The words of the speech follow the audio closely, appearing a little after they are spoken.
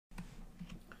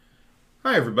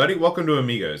Hi, everybody. Welcome to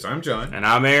Amigos. I'm John. And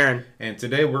I'm Aaron. And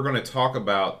today we're going to talk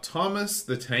about Thomas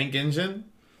the Tank Engine,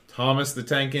 Thomas the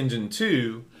Tank Engine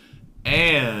 2,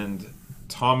 and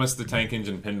Thomas the Tank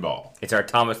Engine Pinball. It's our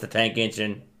Thomas the Tank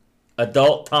Engine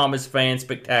Adult Thomas Fan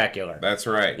Spectacular. That's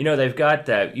right. You know, they've got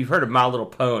that. You've heard of My Little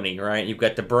Pony, right? You've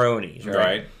got the Bronies, right?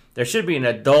 Right. There should be an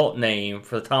adult name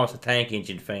for the Thomas the Tank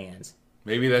Engine fans.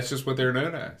 Maybe that's just what they're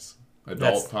known as.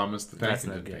 Adult Thomas the Tank that's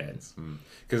Engine no good. fans.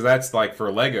 Because that's like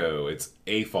for Lego, it's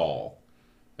AFOL.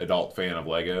 Adult Fan of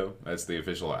Lego. That's the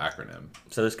official acronym.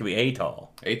 So this could be ATOL.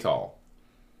 ATOL.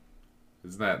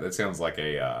 Isn't that sounds like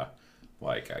a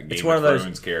Game It's one of of those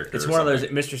Thrones character. It's or one of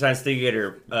something. those Mr. Science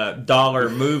Theater dollar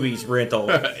movies rental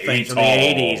things from the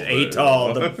 80s.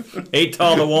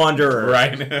 ATOL the Wanderer.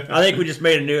 Right. I think we just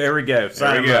made a new. There we go.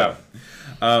 There we go.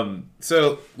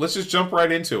 So let's just jump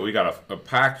right into it. We got a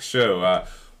packed show.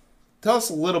 Tell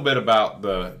us a little bit about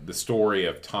the story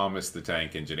of Thomas the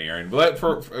Tank Engineer, and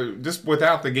for just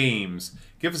without the games,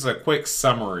 give us a quick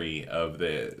summary of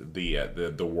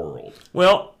the world.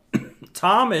 Well,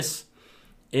 Thomas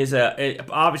is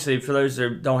obviously for those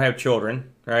that don't have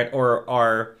children, right, or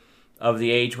are of the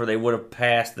age where they would have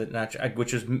passed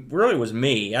which was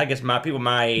me. I guess people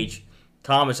my age.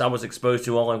 Thomas, I was exposed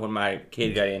to only when my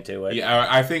kid got into it. Yeah,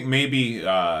 I think maybe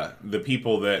the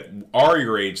people that are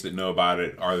your age that know about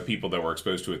it are the people that were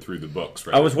exposed to it through the books.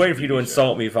 I was waiting for you to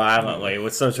insult me violently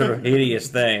with some sort of hideous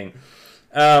thing.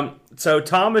 So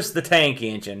Thomas the Tank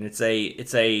Engine. It's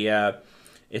a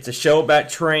show about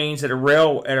trains on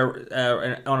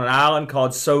an island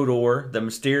called Sodor, the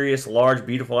mysterious, large,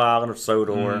 beautiful island of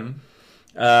Sodor.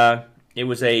 Mm-hmm. It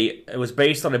was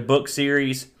based on a book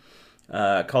series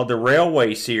called the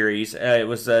Railway Series. It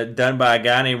was done by a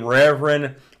guy named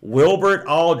Reverend Wilbert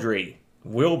Awdry.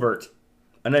 Wilbert,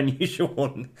 an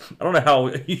unusual. I don't know how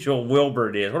unusual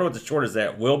Wilbert is. I wonder what the short is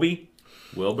that. Wilby.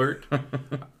 Wilbert.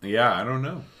 Yeah, I don't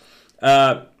know.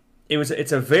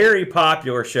 It's a very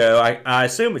popular show. I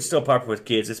assume it's still popular with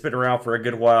kids. It's been around for a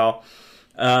good while.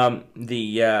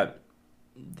 The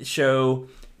show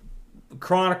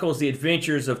chronicles the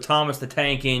adventures of Thomas the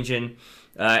Tank Engine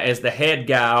as the head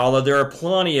guy. Although there are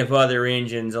plenty of other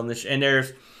engines on this, and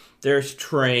there's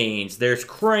trains, there's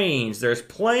cranes, there's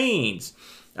planes.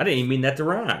 I didn't even mean that to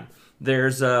rhyme.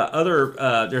 There's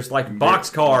there's like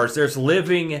boxcars. There's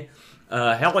living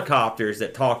helicopters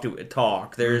that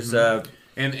talk. There's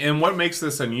And what makes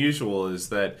this unusual is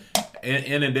that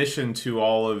in addition to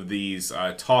all of these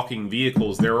talking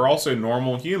vehicles, there are also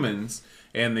normal humans,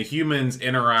 and the humans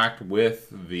interact with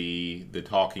the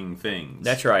talking things.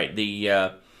 That's right.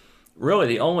 Really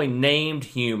the only named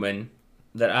human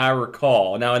that I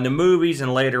recall. Now in the movies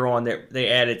and later on, they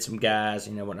added some guys.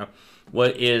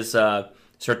 What is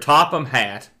Sir Topham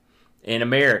Hatt in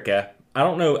America? I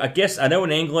don't know. I guess I know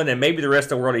in England and maybe the rest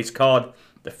of the world he's called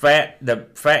the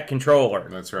fat controller.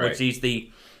 That's right. Which he's the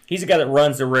guy that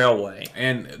runs the railway.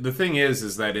 And the thing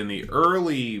is that in the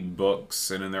early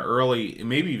books and in the early,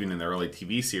 maybe even in the early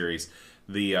TV series,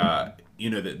 the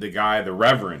guy, the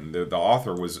Reverend, the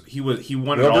author he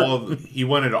wanted Wilbert? he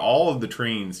wanted all of the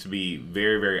trains to be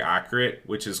very, very accurate,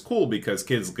 which is cool because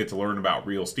kids get to learn about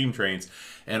real steam trains.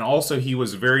 And also he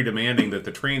was very demanding that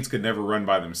the trains could never run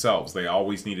by themselves. They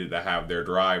always needed to have their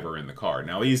driver in the car.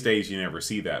 Now these days you never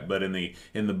see that, but in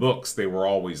the books they were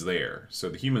always there. So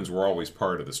the humans were always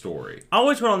part of the story. I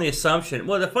always went on the assumption.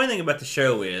 Well, the funny thing about the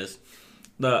show is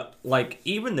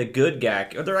even the good guy.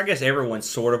 I guess everyone's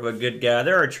sort of a good guy.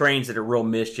 There are trains that are real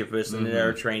mischievous, and there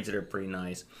are trains that are pretty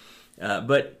nice.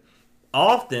 But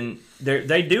often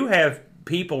they do have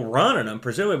people running them,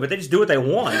 presumably, but they just do what they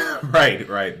want. Right.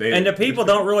 And the people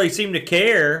don't really seem to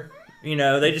care.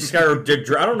 They just I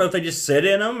don't know if they just sit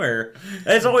in them or.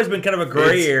 It's always been kind of a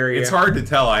gray area. It's hard to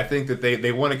tell. I think that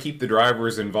they want to keep the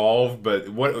drivers involved, but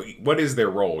what is their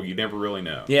role? You never really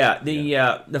know. Yeah.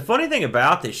 The funny thing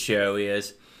about this show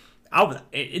is,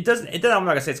 it doesn't. I'm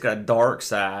not gonna say it's got a dark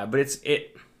side, but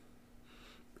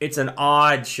it's an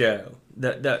odd show.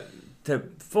 To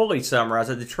fully summarize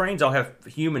it, the trains all have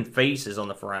human faces on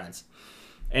the fronts,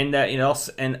 and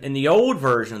and in the old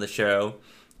version of the show,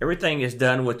 everything is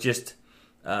done with just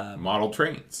model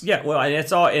trains. Yeah, well, and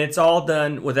it's all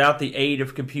done without the aid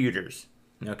of computers.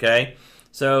 Okay,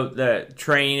 so the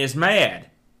train is mad.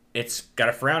 It's got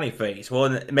a frowny face.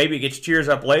 Well, maybe it gets cheers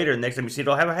up later, and next time you see it,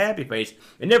 it'll have a happy face.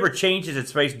 It never changes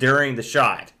its face during the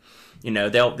shot.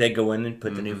 They go in and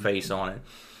put the new face on it.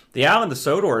 The island of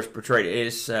Sodor is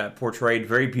portrayed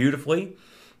very beautifully.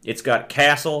 It's got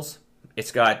castles.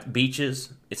 It's got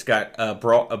beaches. It's got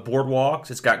boardwalks.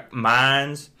 It's got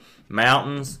mines,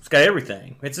 mountains. It's got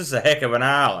everything. It's just a heck of an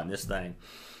island, this thing.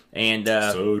 And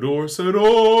Sodor,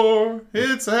 Sodor,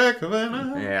 it's a heck of a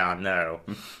night. yeah, no.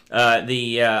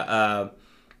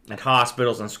 At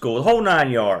hospitals and schools, the whole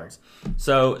 9 yards.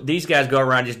 So these guys go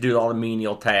around and just do all the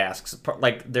menial tasks.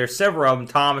 Like there's several of them.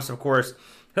 Thomas, of course,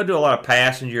 he'll do a lot of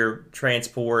passenger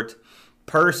transport.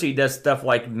 Percy does stuff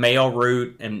like mail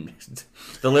route and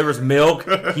delivers milk,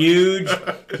 huge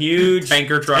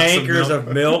tankers of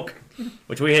milk,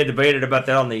 which we had debated about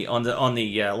that on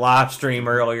the live stream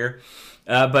earlier.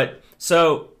 But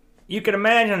so you can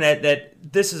imagine that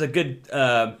this is a good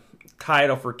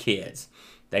title for kids.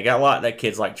 They got a lot that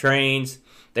kids like trains.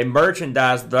 They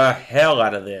merchandise the hell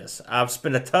out of this. I've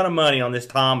spent a ton of money on this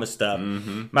Thomas stuff.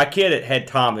 Mm-hmm. My kid had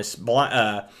Thomas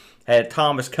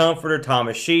comforter,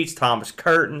 Thomas sheets, Thomas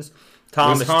curtains,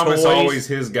 Thomas was Thomas toys. Always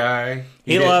his guy.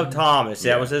 He loved Thomas.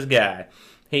 That was his guy.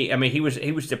 He was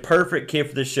the perfect kid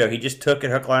for this show. He just took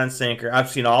it hook, line, and sinker. I've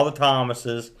seen all the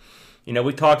Thomases. You know,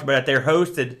 we talked about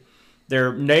it.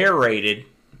 They're narrated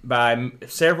by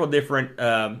several different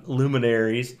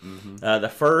luminaries. Mm-hmm. The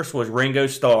first was Ringo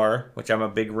Starr, which I'm a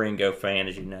big Ringo fan,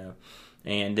 as you know.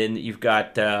 And then you've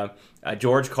got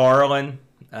George Carlin,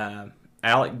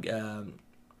 Alec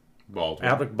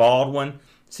Baldwin.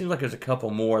 Seems like there's a couple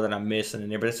more that I'm missing in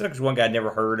there, but it's like one guy I'd never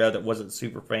heard of that wasn't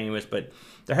super famous. But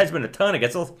there has been a ton of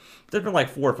guys. There's been like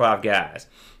 4 or 5 guys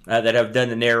that have done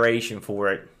the narration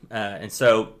for it, and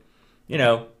so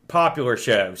popular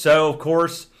show. So of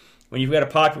course, when you've got a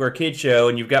popular kid show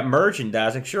and you've got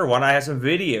merchandising, sure, why not have some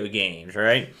video games,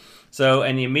 right? So,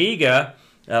 and the Amiga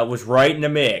was right in the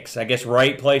mix. I guess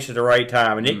right place at the right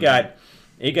time, and it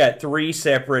got 3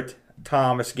 separate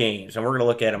Thomas games, and we're going to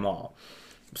look at them all.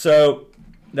 So,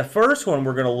 the first one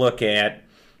we're going to look at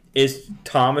is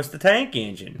Thomas the Tank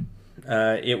Engine.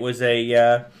 It was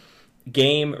a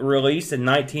game released in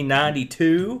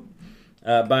 1992.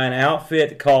 By an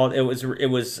outfit called it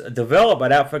was developed by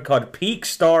an outfit called Peak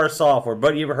Star Software.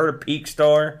 Buddy, you ever heard of Peak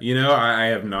Star? I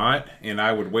have not, and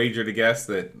I would wager to guess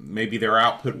that maybe their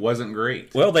output wasn't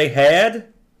great. Well, they had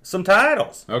some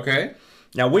titles. Okay.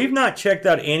 Now, we've not checked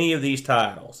out any of these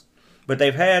titles, but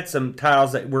they've had some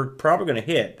titles that we're probably going to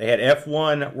hit. They had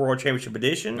F1 World Championship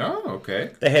Edition. Oh, okay.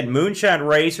 They had Moonshine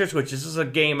Racers, which is a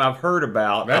game I've heard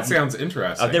about. That sounds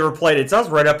interesting. I've never played it. It sounds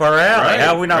right up our alley. Right,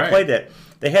 How have we not played that?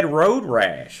 They had Road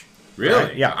Rash. Really?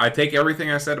 Right? Yeah. I take everything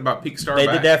I said about Peak Star They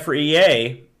back. did that for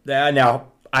EA. Now,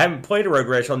 I haven't played a Road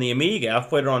Rash on the Amiga. I've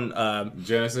played it on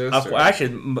Genesis. I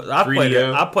played it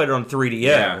on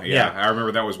 3DO. Yeah. I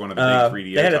remember that was one of the big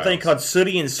 3DO They had titles. a thing called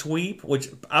Sooty and Sweep, which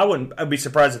I'd be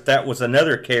surprised if that was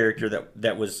another character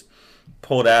that was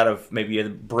pulled out of maybe a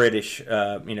British.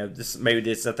 This thing,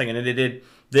 and then they did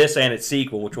this and its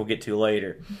sequel, which we'll get to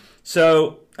later.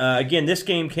 So again, this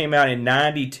game came out in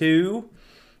 '92.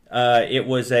 It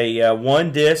was a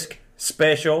 1-disc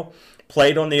special,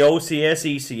 played on the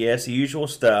OCS, ECS, the usual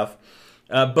stuff.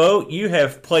 Bo, you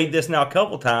have played this now a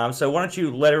couple times, so why don't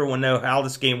you let everyone know how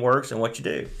this game works and what you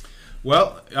do?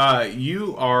 Well,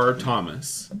 you are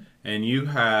Thomas, and you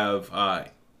have.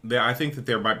 I think that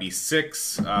there might be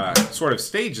 6 sort of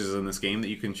stages in this game that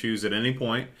you can choose at any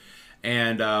point.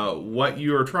 And what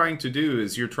you are trying to do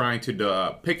is you're trying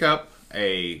to pick up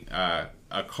a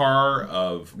car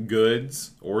of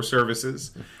goods or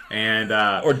services, and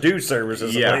or do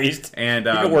services at least, and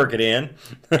you can work it in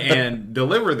and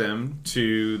deliver them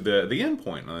to the end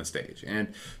point on the stage.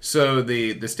 And so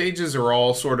the stages are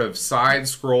all sort of side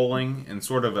scrolling and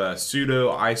sort of a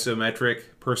pseudo isometric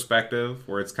perspective,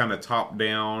 where it's kind of top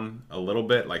down a little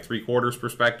bit, like 3/4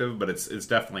 perspective, but it's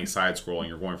definitely side scrolling.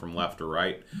 You're going from left to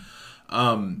right.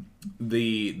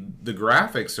 The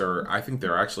graphics I think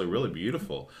they're actually really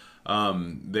beautiful.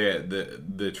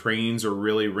 The trains are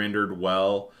really rendered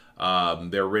well.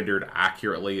 They're rendered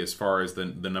accurately as far as the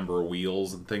number of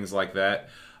wheels and things like that.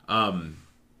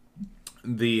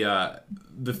 The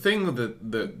thing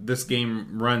that this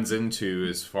game runs into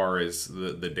as far as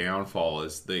the downfall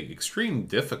is the extreme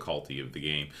difficulty of the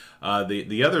game.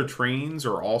 The other trains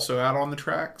are also out on the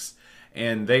tracks,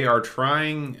 and they are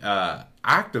trying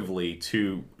actively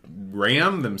to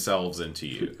ram themselves into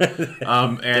you.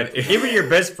 And even your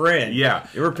best friend,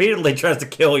 it repeatedly tries to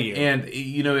kill you. And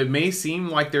it may seem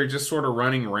like they're just sort of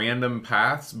running random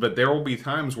paths, but there will be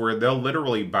times where they'll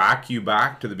literally back you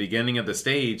back to the beginning of the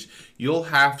stage. You'll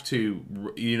have to,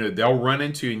 they'll run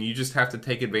into you, and you just have to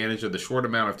take advantage of the short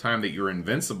amount of time that you're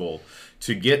invincible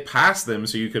to get past them,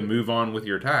 so you can move on with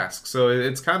your task. So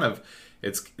it's kind of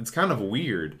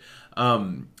weird.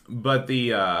 But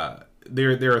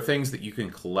there are things that you can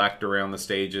collect around the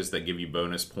stages that give you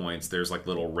bonus points. There's like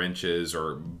little wrenches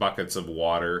or buckets of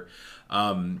water.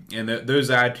 and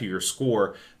those add to your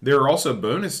score. There are also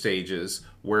bonus stages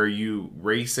where you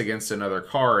race against another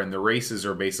car, and the races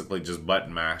are basically just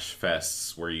button mash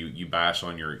fests where you bash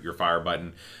on your fire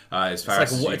button as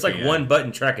fast as you can. It's like one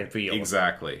button track and field.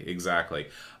 Exactly.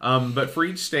 But for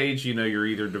each stage, you're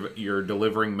either you're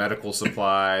delivering medical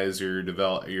supplies, or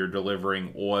you're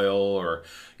delivering oil, or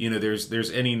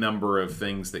there's any number of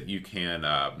things that you can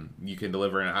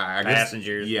deliver. And I guess,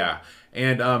 passengers. Yeah,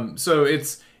 and so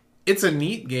it's a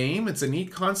neat game. It's a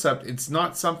neat concept. It's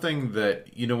not something that,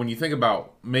 when you think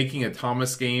about making a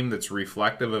Thomas game that's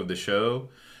reflective of the show,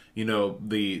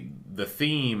 the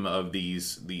theme of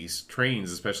these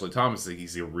trains, especially Thomas,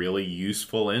 he's a really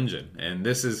useful engine. And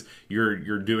this is,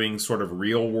 you're doing sort of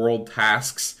real world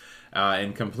tasks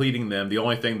and completing them. The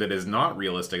only thing that is not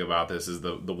realistic about this is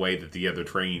the way that the other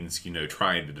trains,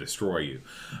 trying to destroy you.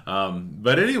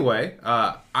 But anyway,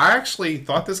 I actually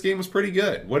thought this game was pretty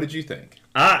good. What did you think?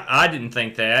 I didn't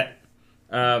think that.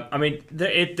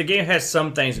 The game has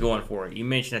some things going for it. You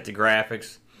mentioned that the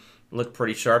graphics look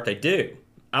pretty sharp. They do.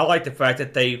 I like the fact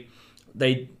that they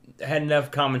had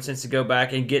enough common sense to go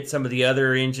back and get some of the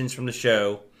other engines from the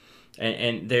show,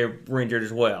 and they're rendered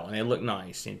as well, and they look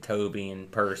nice. And Toby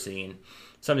and Percy and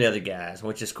some of the other guys,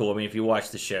 which is cool. I mean, if you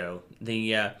watch the show,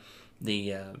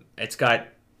 it's got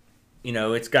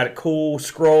a cool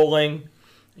scrolling.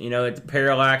 It's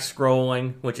parallax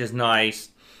scrolling, which is nice.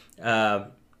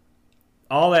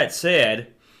 All that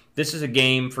said, this is a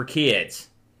game for kids,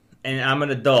 and I'm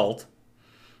an adult,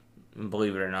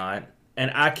 believe it or not,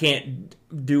 and I can't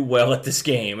do well at this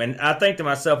game. And I think to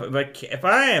myself, if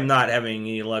I am not having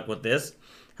any luck with this,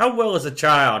 how well is a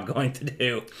child going to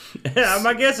do?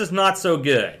 My guess is not so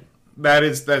good.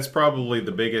 That's probably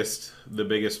the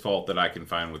biggest fault that I can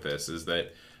find with this is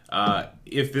that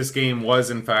if this game was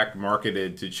in fact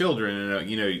marketed to children,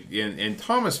 and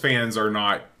Thomas fans are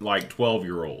not like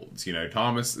 12-year-olds.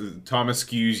 Thomas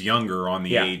skews younger on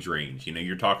the age range.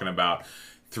 You're talking about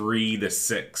 3 to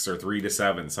 6 or 3 to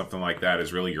 7, something like that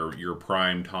is really your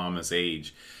prime Thomas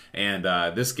age. And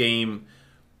this game,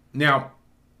 now,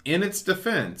 in its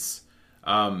defense,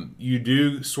 you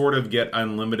do sort of get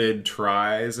unlimited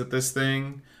tries at this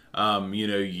thing. When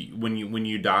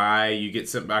you die, you get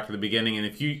sent back to the beginning, and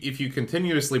if you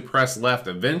continuously press left,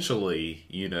 eventually,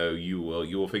 you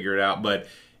will figure it out. But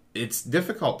it's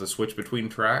difficult to switch between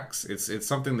tracks. It's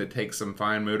something that takes some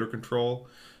fine motor control.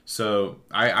 So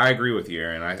I agree with you,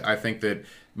 Aaron. I think that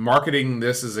marketing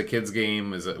this as a kid's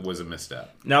game was a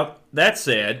misstep. Now, that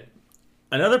said,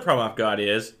 another problem I've got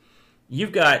is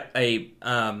you've got an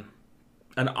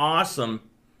awesome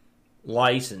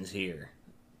license here,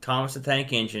 Thomas the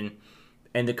Tank Engine,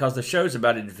 and because the show's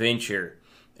about adventure,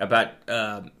 about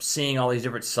seeing all these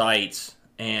different sights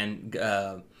and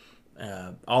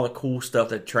all the cool stuff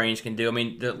that trains can do. I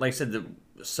mean, like I said, the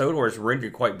Sodor is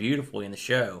rendered quite beautifully in the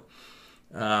show.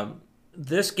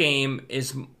 This game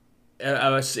is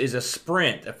a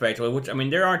sprint, effectively, which, I mean,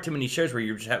 there aren't too many shows where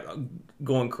you're just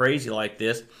going crazy like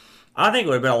this. I think it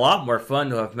would have been a lot more fun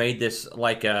to have made this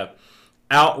like a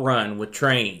outrun with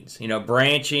trains,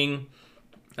 branching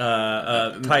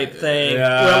type thing.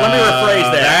 Well, let me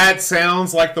rephrase that. That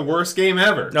sounds like the worst game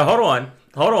ever. No, hold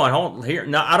on. Here,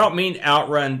 no, I don't mean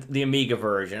Outrun the Amiga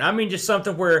version. I mean just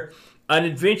something where an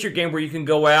adventure game where you can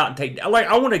go out and take. Like,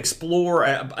 I want to explore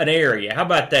an area. How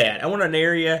about that? I want an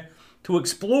area to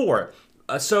explore.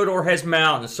 Sodor has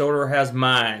mountains. Sodor has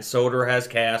mines. Sodor has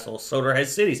castles. Sodor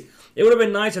has cities. It would have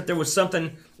been nice if there was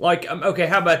something like, okay,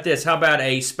 how about this? How about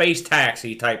a space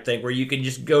taxi type thing where you can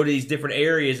just go to these different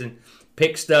areas and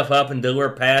pick stuff up and deliver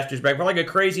passengers back, for like a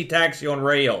crazy taxi on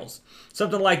rails.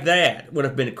 Something like that would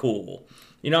have been cool.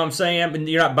 You know what I'm saying? But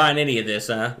you're not buying any of this,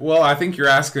 huh? Well, I think you're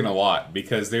asking a lot,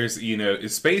 because there's,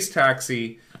 Space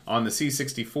Taxi on the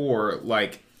C64,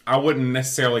 like, I wouldn't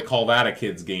necessarily call that a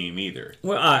kid's game either.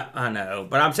 Well, I know,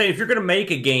 but I'm saying if you're going to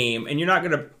make a game and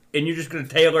you're just going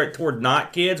to tailor it toward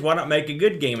not kids, why not make a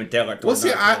good game and tailor it toward not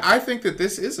kids? I think that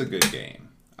this is a good game.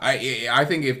 I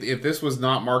think if this was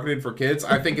not marketed for kids,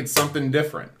 I think it's something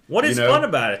different. What is fun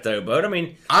about it, though, Bud? I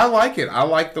mean, I like it. I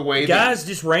like the way guys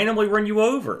just randomly run you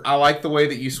over. I like the way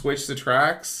that you switch the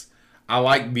tracks. I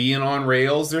like being on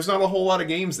rails. There's not a whole lot of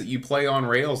games that you play on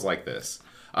rails like this.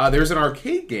 There's an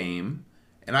arcade game,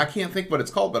 and I can't think what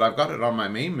it's called, but I've got it on my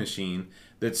main machine,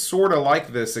 that's sort of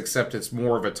like this, except it's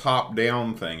more of a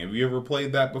top-down thing. Have you ever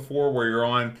played that before, where you're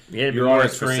on you're on a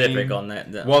specific train? On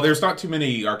that. Well, there's not too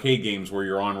many arcade games where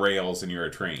you're on rails and you're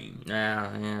a train. Yeah,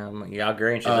 I'll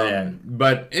grant you that.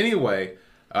 But anyway,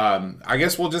 I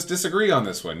guess we'll just disagree on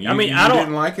this one. You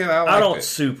didn't like it. I don't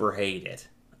super hate it.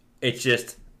 It's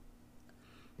just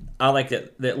I like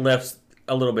that left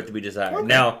a little bit to be desired. Okay.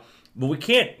 Now, But we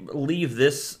can't leave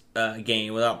this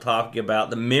game without talking about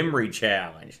the memory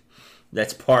challenge.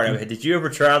 That's part of it. Did you ever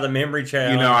try the memory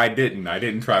challenge? I didn't. I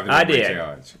didn't try the memory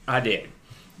challenge. I did.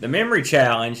 The memory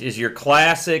challenge is your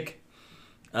classic.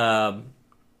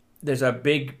 There's a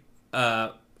big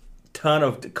ton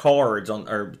of cards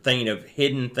or thing of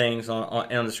hidden things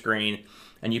on the screen,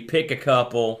 and you pick a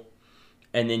couple,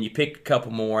 and then you pick a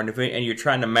couple more, and you're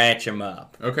trying to match them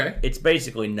up. Okay. It's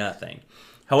basically nothing.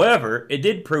 However, it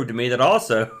did prove to me that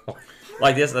also,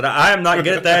 like this, that I am not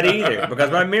good at that either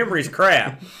because my memory's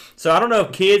crap. So I don't know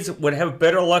if kids would have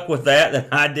better luck with that than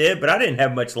I did, but I didn't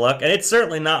have much luck, and it's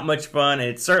certainly not much fun, and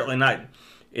it's certainly not.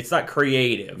 It's not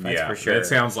creative, that's for sure. It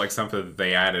sounds like something that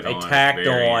they added on. They tacked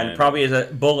on, probably as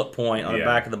a bullet point on the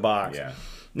back of the box. Yeah.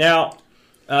 Now,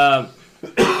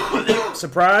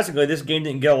 surprisingly, this game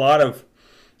didn't get a lot of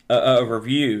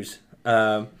reviews.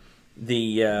 I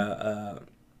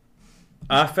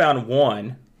found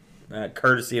one,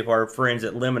 courtesy of our friends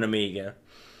at Lemon Amiga.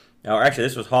 Or actually,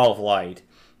 this was Hall of Light.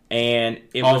 And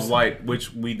it Hall was of Light,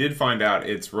 which we did find out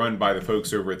it's run by the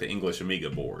folks over at the English Amiga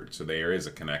board, so there is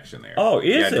a connection there. Oh,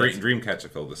 is it? Dreamcatcher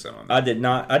filled us in on that. I did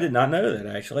not know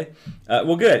that actually.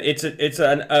 Well, good. It's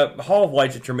a Hall of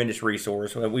Light's a tremendous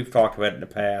resource. We've talked about it in the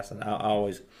past, and I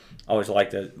always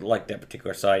like that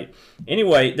particular site.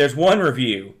 Anyway, there's one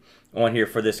review on here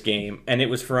for this game, and it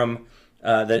was from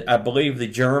I believe the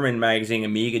German magazine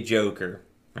Amiga Joker.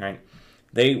 Right.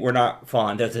 They were not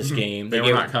fond of this game. They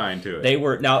were not kind to it.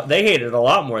 They hated it a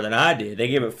lot more than I did. They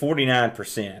gave it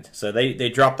 49%. So they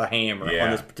dropped the hammer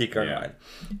on this particular one.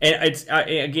 And it's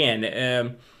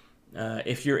again,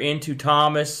 if you're into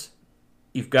Thomas,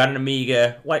 you've got an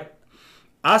Amiga. Like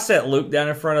I set Luke down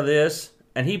in front of this,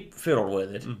 and he fiddled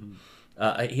with it.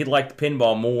 Mm-hmm. He liked the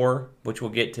pinball more, which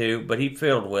we'll get to, but he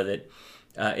fiddled with it.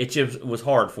 It just was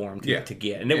hard for him to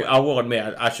get, and I will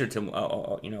admit I should have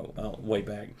way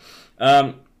back.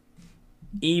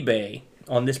 eBay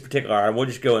on this particular item. We'll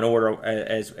just go in order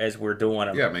as we're doing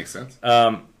them. Yeah, it makes sense.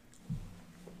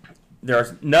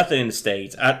 There's nothing in the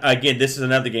States. Again, this is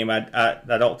another game I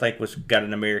don't think got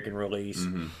an American release.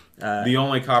 Mm-hmm. The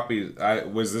only copy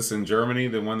was this in Germany,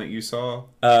 the one that you saw.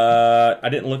 I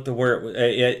didn't look to where it was.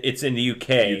 It's in the UK.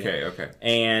 Okay.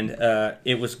 And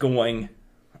it was going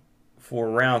for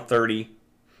around $30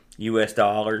 US.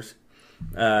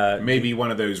 Maybe one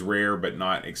of those rare but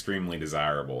not extremely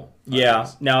desirable. Yeah.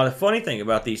 Now the funny thing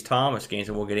about these Thomas games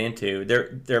that we'll get into,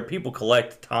 there are people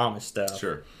collect Thomas stuff.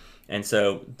 Sure. And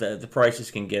so the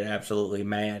prices can get absolutely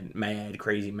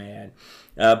crazy mad.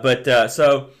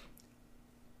 So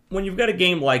when you've got a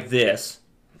game like this,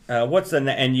 and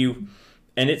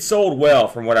it sold well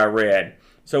from what I read.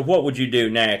 So what would you do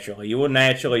naturally? You would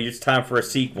naturally, it's time for a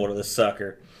sequel to the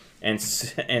sucker. And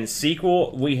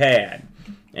sequel we had.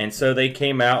 And so they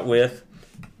came out with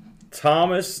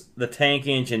Thomas the Tank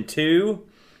Engine 2,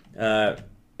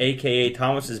 a.k.a.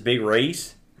 Thomas's Big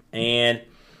Race. And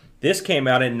this came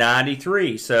out in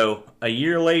 93, so a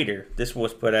year later this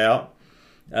was put out.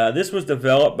 This was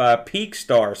developed by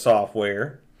Peakstar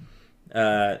Software.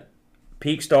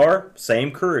 Peakstar, same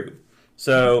crew.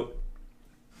 So,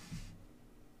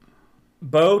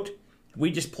 Boat,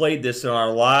 we just played this on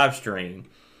our live stream.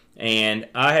 And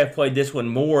I have played this one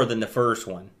more than the first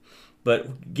one.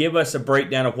 But give us a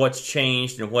breakdown of what's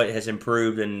changed and what has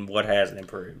improved and what hasn't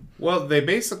improved. Well, they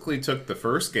basically took the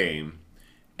first game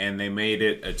and they made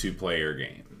it a two-player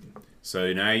game.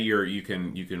 So now you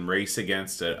can race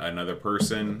against another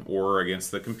person or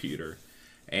against the computer,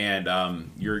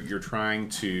 and you're trying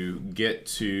to get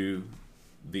to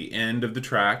the end of the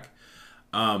track.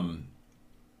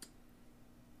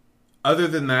 Other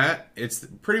than that, it's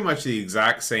pretty much the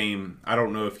exact same. I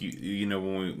don't know if you know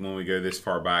when we go this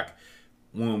far back,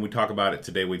 when we talk about it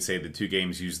today, we'd say the two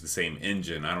games use the same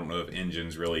engine. I don't know if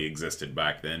engines really existed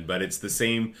back then, but it's the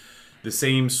same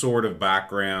sort of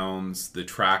backgrounds. The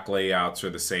track layouts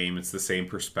are the same. It's the same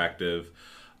perspective.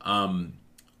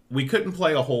 We couldn't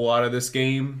play a whole lot of this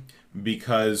game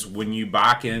because when you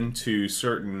back into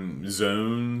certain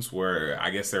zones where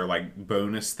I guess they're like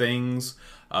bonus things,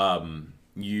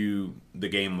 the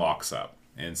game locks up,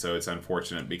 and so it's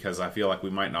unfortunate because I feel like we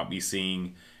might not be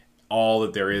seeing all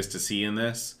that there is to see in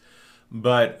this.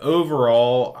 But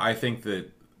overall, I think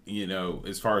that,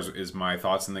 as far as my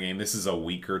thoughts in the game, this is a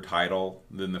weaker title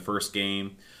than the first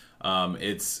game.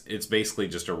 It's basically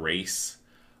just a race.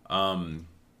 I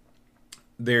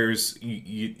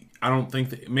don't think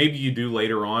that, maybe you do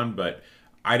later on, but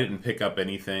I didn't pick up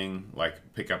anything like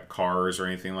pick up cars or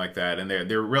anything like that, and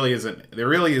there really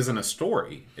isn't a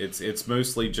story. It's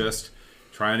mostly just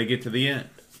trying to get to the end.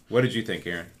 What did you think,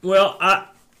 Aaron? Well,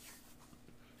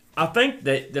 I think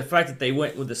that the fact that they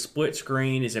went with the split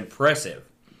screen is impressive.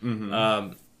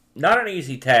 Not an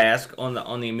easy task on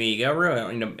the Amiga,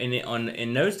 really.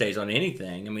 In those days, on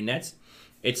anything. I mean,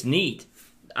 it's neat.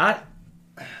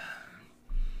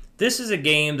 This is a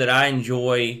game that I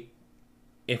enjoy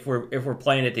if we're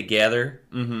playing it together.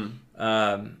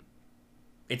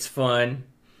 It's fun.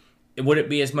 Would it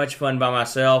be as much fun by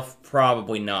myself?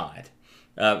 Probably not.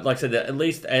 Like I said, at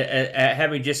least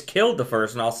having just killed the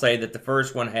first one, I'll say that the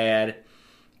first one had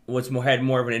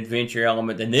more of an adventure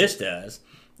element than this does.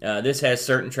 This has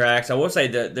certain tracks. I will say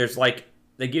that there's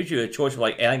they gives you a choice of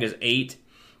I think there's 8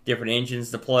 different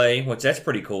engines to play, which that's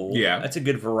pretty cool. Yeah, that's a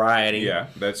good variety. Yeah,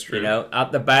 that's true.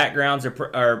 The backgrounds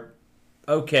are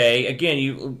okay.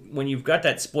 Again, when you've got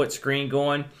that split screen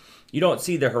going, you don't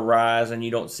see the horizon,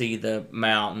 you don't see the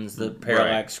mountains, the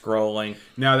parallax scrolling.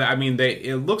 Now, I mean,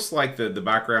 it looks like the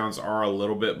backgrounds are a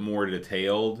little bit more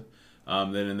detailed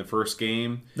than in the first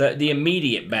game. The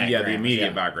immediate backgrounds. Yeah, the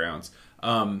immediate backgrounds.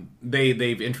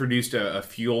 They've introduced a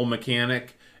fuel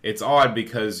mechanic. It's odd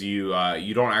because you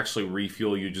don't actually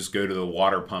refuel. You just go to the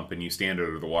water pump and you stand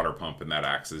under the water pump, and that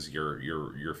acts as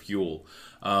your fuel.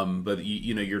 But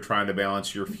you're trying to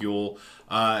balance your fuel.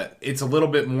 It's a little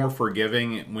bit more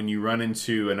forgiving when you run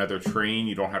into another train.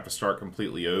 You don't have to start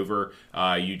completely over.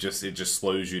 It just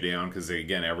slows you down because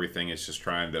again everything is just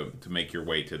trying to make your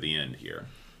way to the end here.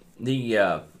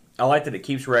 I like that it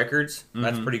keeps records.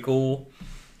 That's pretty cool.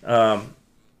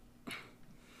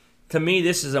 To me,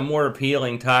 this is a more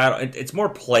appealing title. It's more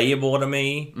playable to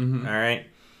me. All right,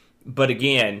 but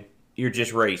again, you're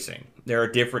just racing. There are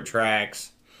different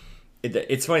tracks.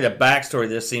 It's funny. The backstory of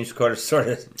this seems sort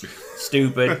of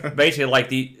stupid. Basically, like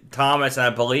the Thomas, and I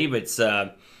believe it's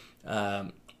who's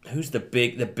the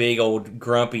big old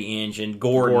grumpy engine,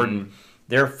 Gordon.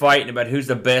 They're fighting about who's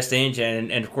the best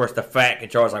engine, and of course the fat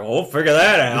controller's like, "Well, we'll figure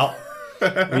that out."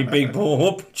 We big bull,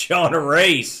 we'll put you on a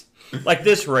race. Like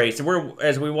this race,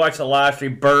 as we watch the live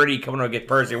stream, Birdie coming to get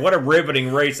Percy. What a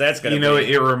riveting race that's going to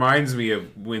be! It reminds me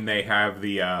of when they have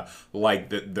the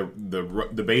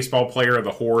baseball player,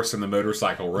 the horse, and the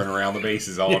motorcycle run around the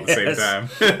bases all at the same time.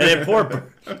 And then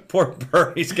poor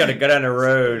Birdie's got to go down the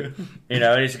road.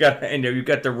 And he's got you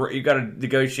got to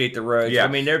negotiate the roads. Yeah, I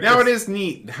mean, it is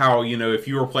neat how if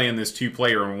you were playing this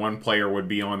 2-player and one player would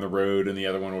be on the road and the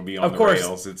other one would be on the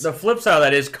rails. The flip side of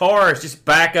that is cars just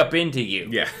back up into you.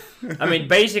 Yeah. I mean,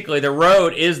 basically, the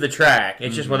road is the track.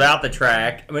 It's just without the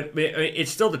track. I mean, it's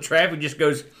still the traffic just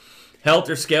goes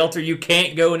helter-skelter. You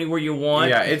can't go anywhere you want.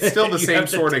 Yeah, it's still the same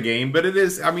sort of game, but it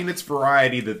is, it's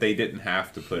variety that they didn't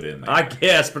have to put in there. I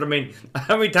guess, but I mean,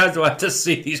 how many times do I have to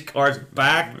see these cars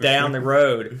back down the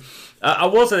road? I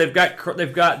will say they've got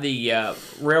the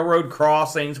railroad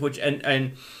crossings, which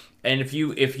and if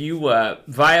you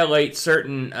violate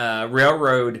certain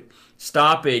railroad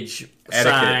stoppage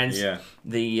signs,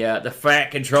 the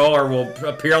fat controller will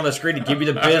appear on the screen to give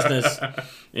you the business.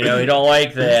 He don't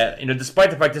like that. Despite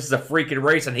the fact this is a freaking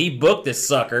race and he booked this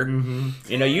sucker.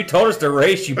 You told us to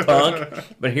race, you punk.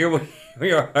 But here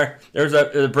we are. There's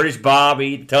a British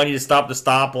Bobby telling you to stop the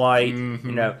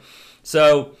stoplight.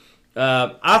 So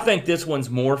I think this one's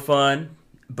more fun.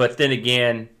 But then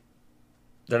again,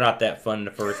 they're not that fun in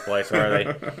the first place, are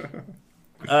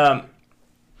they?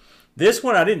 This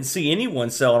one, I didn't see anyone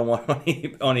selling one on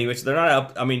eBay. So they're not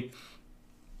up. I mean,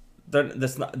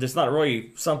 that's not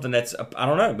really something that's, I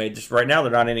don't know. Maybe just right now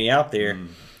there are not any out there.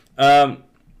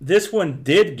 This one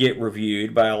did get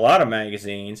reviewed by a lot of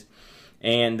magazines,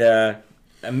 and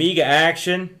Amiga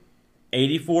Action,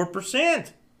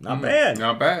 84%. Not bad.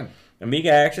 Not bad.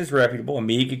 Amiga Action is reputable.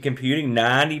 Amiga Computing,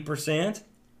 90%.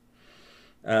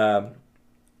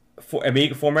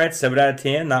 Amiga Format, 7 out of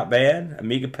 10, not bad.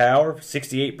 Amiga Power,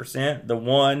 68%. The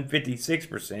One,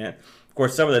 56%. Of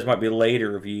course, some of those might be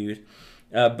later reviews.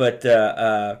 But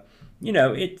it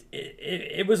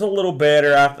was a little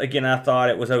better. I thought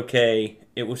it was okay.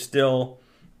 It was still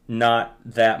not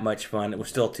that much fun. It was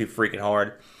still too freaking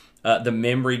hard. The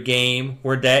memory game,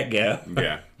 where'd that go?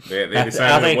 Yeah. They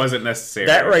decided it wasn't necessary.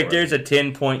 That right there's a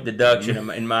 10-point deduction,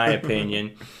 in my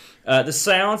opinion. The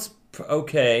sound's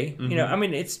okay.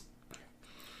 It's...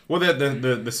 Well,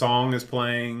 the song is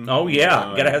playing. Oh,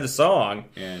 yeah. Gotta have the song.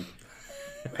 And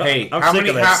hey, how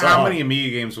many Amiga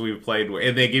games we've played,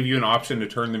 and they give you an option to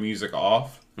turn the music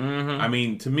off? I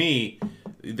mean, to me,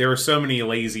 there are so many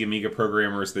lazy Amiga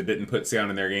programmers that didn't put sound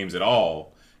in their games at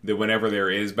all, that whenever there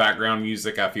is background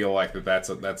music, I feel like that's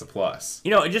a plus.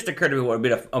 It just occurred to me what a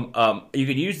bit of you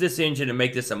could use this engine to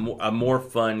make this a more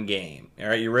fun game. All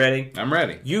right, you ready? I'm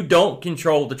ready. You don't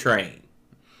control the train.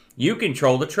 You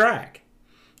control the track.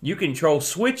 You control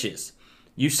switches.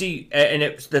 You see, and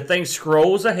the thing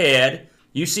scrolls ahead.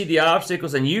 You see the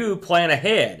obstacles and you plan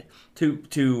ahead to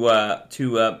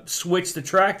switch the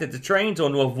track that the train's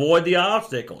on to avoid the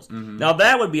obstacles. Now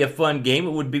that would be a fun game.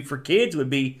 It would be for kids.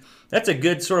 That's a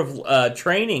good sort of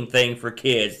training thing for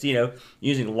kids.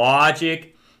 Using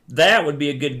logic. That would be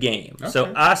a good game. Okay.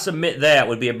 So I submit that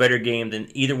would be a better game than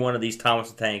either one of these Thomas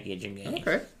the Tank Engine games.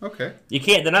 Okay. You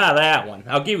can't deny that one.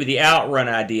 I'll give you the Outrun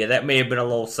idea. That may have been a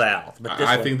little south, but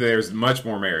I think there's much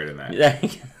more merit in that.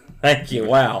 Thank you.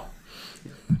 Wow.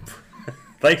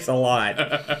 Thanks a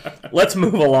lot. Let's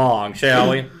move along,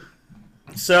 shall we?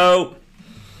 So,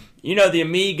 the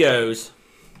Amigos,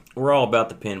 we're all about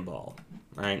the pinball,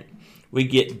 right? We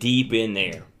get deep in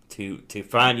there to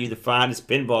find you the finest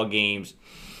pinball games.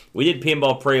 We did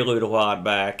Pinball Prelude a while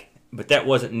back, but that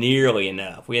wasn't nearly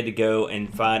enough. We had to go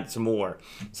and find some more.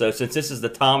 So since this is the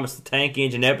Thomas the Tank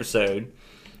Engine episode,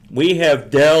 we have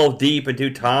delved deep into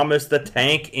Thomas the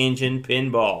Tank Engine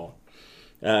pinball.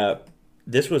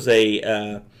 This was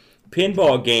a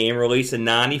pinball game released in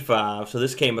 '95, so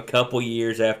this came a couple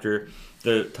years after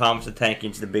the Thomas the Tank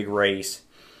Engine, the big race.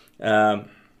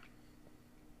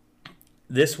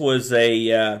 This was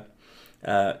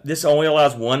this only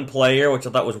allows one player, which I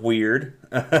thought was weird.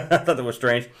 I thought that was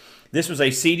strange. This was a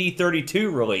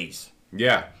CD32 release.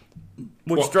 Yeah.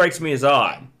 Which strikes me as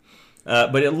odd.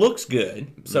 But it looks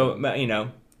good. So,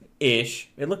 ish.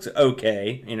 It looks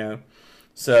okay,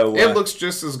 So it looks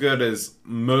just as good as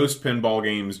most pinball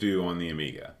games do on the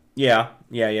Amiga. Yeah.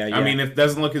 I mean, it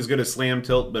doesn't look as good as Slam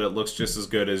Tilt, but it looks just as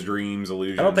good as Dreams,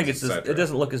 Illusions. I don't think it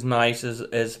doesn't look as nice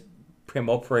as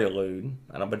Pinball Prelude.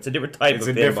 I don't know, but it's a different type of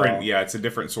pinball. It's a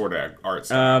different sort of art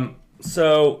style.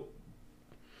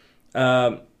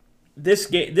 This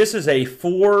is a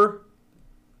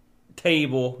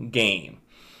 4-table game.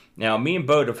 Now, me and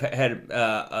Bo have had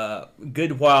a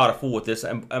good while to fool with this.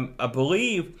 I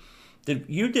believe that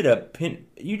you did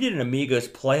an Amigos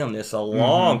play on this a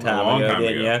long time ago,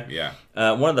 didn't you? Yeah.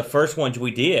 One of the first ones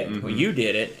we did. Well, you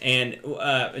did it, and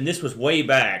this was way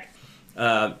back.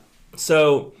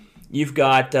 So you've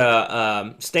got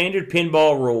standard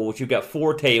pinball rules. You've got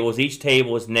 4 tables. Each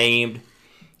table is named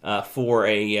for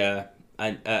a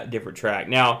different track.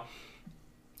 Now,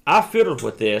 I fiddled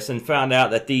with this and found out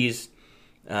that these.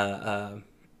 This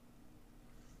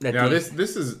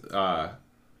is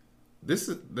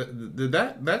did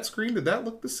that screen, did that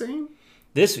look the same?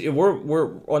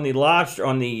 We're on the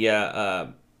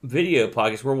video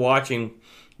podcast. We're watching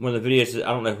one of the videos. I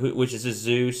don't know which is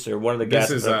Zeus or one of the guys.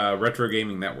 This is Retro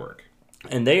Gaming Network.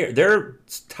 And their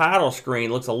title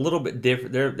screen looks a little bit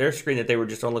different. Their screen that they were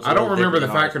just on looks. I don't remember the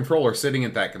Fat Controller sitting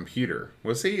at that computer.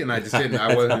 Was he? And I just didn't.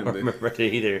 I wasn't. I don't remember it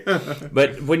either.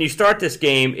 But when you start this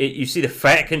game, you see the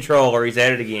Fat Controller. He's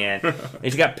at it again.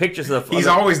 He's got pictures of. He's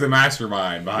always the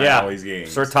mastermind behind all these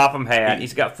games. Sir Topham Hatt.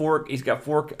 He's got four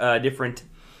different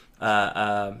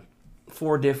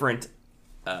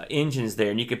engines there,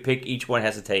 and you can pick. Each one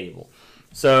has a table.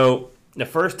 So the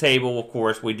first table, of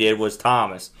course, we did was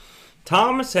Thomas.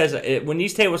 Thomas has when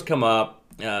these tables come up,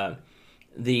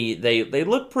 they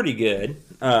look pretty good.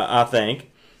 I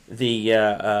think the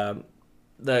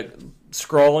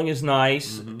scrolling is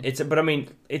nice.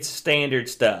 Mm-hmm. It's standard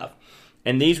stuff,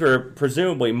 and these were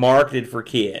presumably marketed for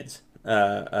kids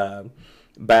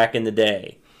back in the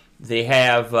day. They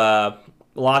have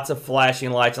lots of flashing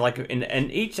lights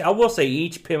and each. I will say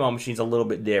each pinball machine's a little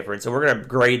bit different, so we're going to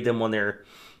grade them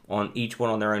on each one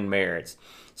on their own merits.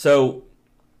 So.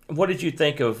 What did you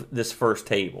think of this first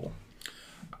table?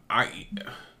 I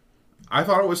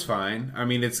thought it was fine. I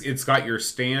mean, it's got your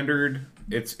standard.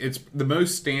 It's the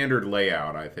most standard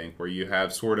layout, I think, where you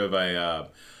have sort of a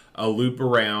loop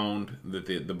around that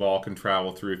the ball can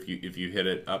travel through if you hit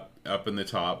it up in the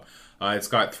top. It's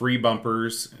got 3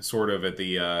 bumpers, sort of at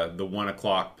the 1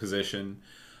 o'clock position.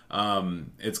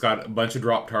 It's got a bunch of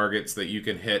drop targets that you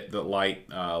can hit that light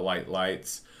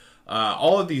lights.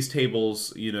 All of these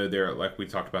tables, they're like we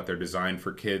talked about, they're designed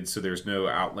for kids, so there's no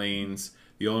out lanes.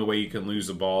 The only way you can lose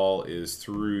a ball is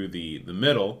through the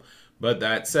middle. But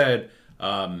that said,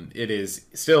 it is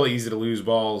still easy to lose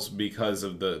balls because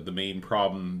of the main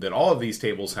problem that all of these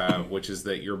tables have, which is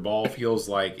that your ball feels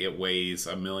like it weighs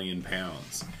 1,000,000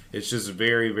 pounds. It's just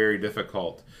very, very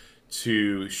difficult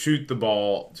to shoot the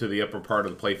ball to the upper part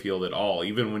of the playfield at all,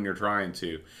 even when you're trying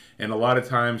to. And a lot of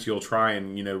times you'll try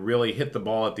and really hit the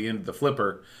ball at the end of the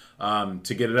flipper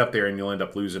to get it up there, and you'll end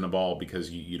up losing a ball because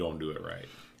you don't do it right.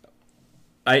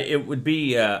 I'd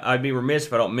be remiss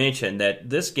if I don't mention that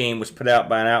this game was put out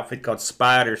by an outfit called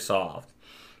Spidersoft.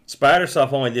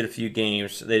 Spidersoft only did a few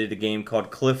games. They did a game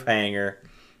called Cliffhanger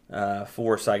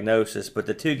for Psygnosis, but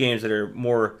the 2 games that are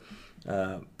more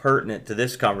pertinent to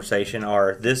this conversation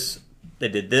are this they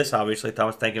did this, obviously,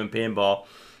 Thomas Tank and Pinball.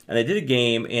 And they did a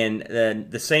game in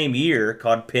the same year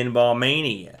called Pinball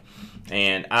Mania.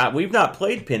 And we've not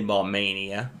played Pinball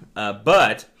Mania,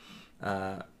 but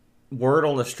word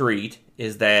on the street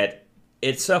is that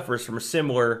it suffers from a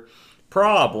similar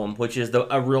problem, which is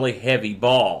a really heavy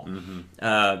ball.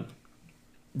 Mm-hmm.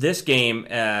 This game,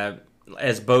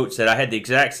 as Boat said, I had the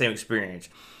exact same experience.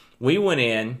 We went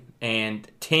in and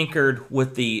tinkered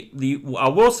with the I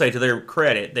will say, to their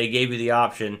credit, they gave you the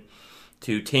option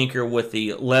to tinker with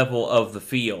the level of the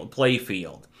field, play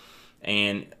field.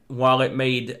 And while it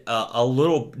made a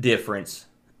little difference,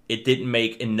 it didn't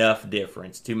make enough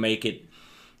difference to make it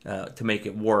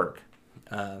work.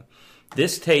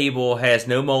 This table has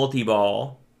no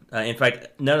multi-ball. In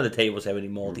fact, none of the tables have any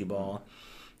multi-ball.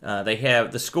 They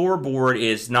have the scoreboard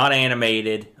is not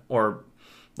animated, or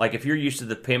like if you're used to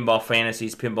the Pinball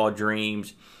Fantasies, Pinball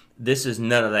Dreams, this is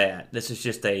none of that. This is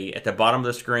just at the bottom of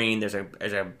the screen. There's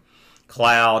a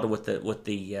cloud with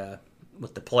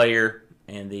the player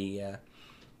and the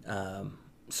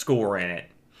score in it.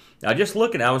 Now, just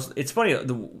looking, it's funny,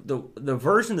 the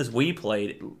version that we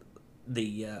played,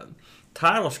 the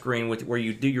title screen where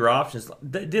you do your options,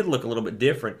 that did look a little bit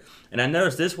different. And I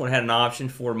noticed this one had an option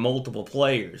for multiple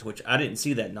players, which I didn't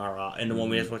see that in the one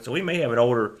we just went. So we may have an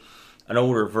older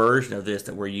version of this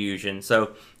that we're using.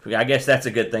 So I guess that's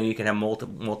a good thing. You can have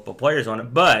multiple players on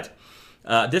it. But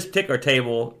this particular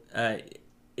table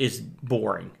is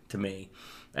boring to me.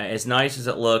 As nice as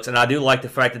it looks, and I do like the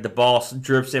fact that the ball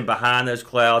drifts in behind those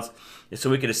clouds, so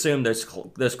we could assume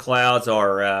those clouds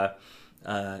are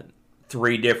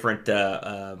three different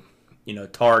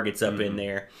targets up in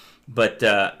there. But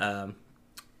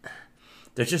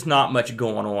there's just not much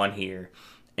going on here.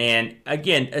 And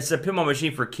again, it's a pinball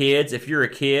machine for kids. If you're a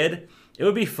kid, it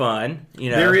would be fun.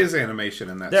 There is animation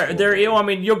in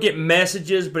that. You'll get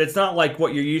messages, but it's not like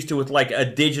what you're used to with like a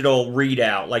digital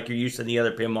readout, like you're used to the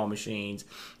other pinball machines.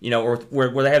 Or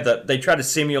where they try to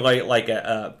simulate like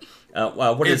it's not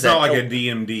like a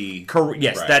DMD.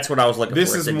 Yes, right. That's what I was looking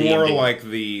this for. This is more DMD. Like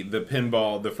the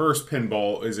pinball. The first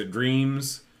pinball, is it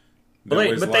Dreams?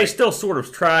 They still sort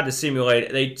of tried to simulate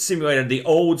it. They simulated the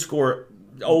old school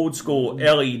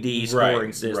LED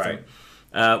scoring system. Right.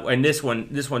 And this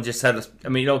one just had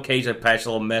it'll occasionally patch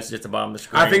a little message at the bottom of the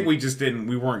screen. I think we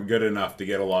weren't good enough to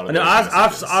get a lot of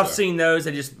those I've seen those.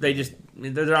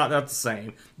 They're not the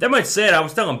same. That much said, I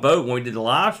was telling Boat when we did the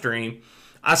live stream,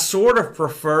 I sort of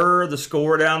prefer the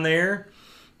score down there.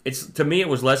 To me, it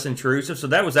was less intrusive. So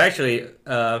that was actually,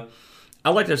 I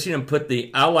like to have seen them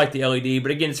I like the LED,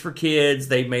 but again, it's for kids.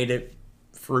 They made it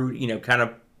kind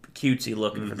of cutesy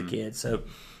looking for the kids.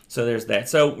 So there's that.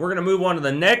 So we're going to move on to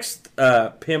the next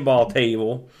pinball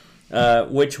table,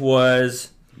 which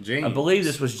was, James. I believe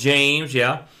this was James,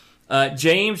 yeah.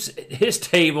 James, his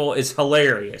table is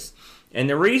hilarious. And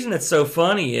the reason it's so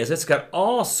funny is it's got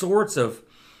all sorts of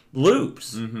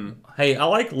loops. Mm-hmm. Hey, I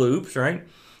like loops, right?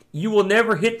 You will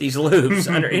never hit these loops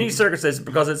under any circumstances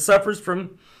because it suffers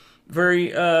from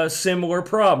very similar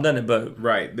problem, doesn't it, Bo?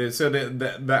 Right. So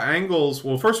the angles,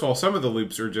 well, first of all, some of the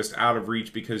loops are just out of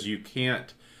reach because you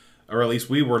can't, or at least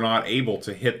we were not able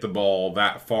to hit the ball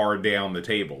that far down the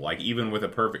table. Like, even with a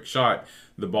perfect shot,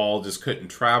 the ball just couldn't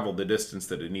travel the distance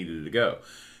that it needed to go.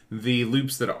 The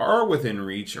loops that are within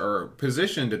reach are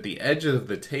positioned at the edge of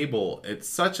the table at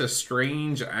such a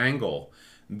strange angle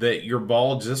that your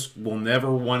ball just will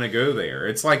never want to go there.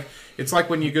 It's like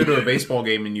when you go to a baseball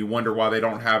game and you wonder why they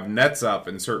don't have nets up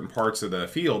in certain parts of the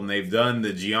field, and they've done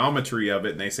the geometry of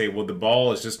it, and they say, well, the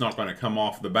ball is just not going to come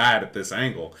off the bat at this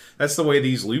angle. That's the way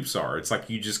these loops are. It's like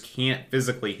you just can't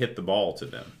physically hit the ball to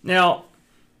them. Now,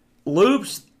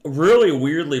 loops, really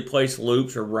weirdly placed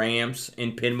loops or ramps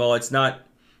in pinball, it's not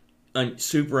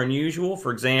super unusual.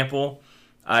 For example,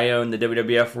 I own the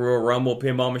WWF Royal Rumble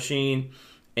pinball machine,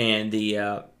 and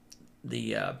the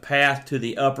path to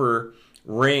the upper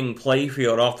ring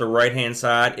playfield off the right-hand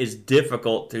side is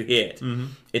difficult to hit. Mm-hmm.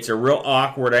 It's a real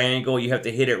awkward angle. You have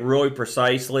to hit it really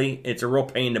precisely. It's a real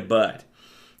pain in the butt.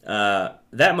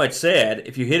 That much said,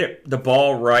 if you hit the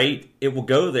ball right, it will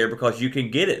go there because you can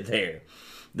get it there.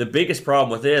 The biggest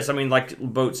problem with this, like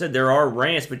Boat said, there are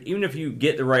ramps, but even if you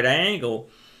get the right angle,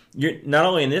 you're not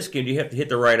only in this game do you have to hit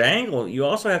the right angle, you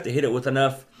also have to hit it with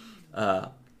enough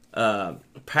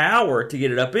power to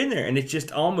get it up in there, and it's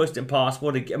just almost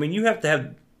impossible to. You have to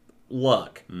have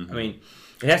luck. Mm-hmm.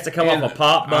 It has to come off a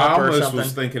pop bump or something. I almost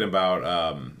was thinking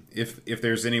about if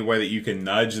there's any way that you can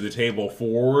nudge the table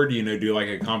forward, do like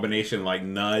a combination like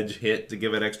nudge hit to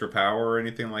give it extra power or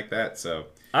anything like that. So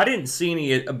I didn't see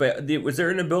any. Was there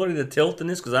an ability to tilt in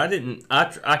this? Because I didn't.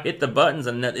 I hit the buttons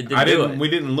and it didn't do it. We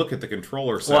didn't look at the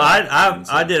controller. Well,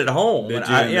 I did at home. Did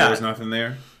you? There was nothing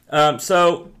there.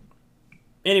 So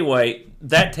anyway,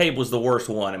 that table's the worst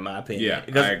one in my opinion.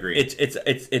 Yeah, I agree.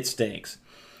 It stinks.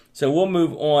 So we'll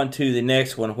move on to the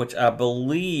next one, which I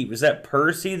believe is that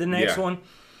Percy. The next one,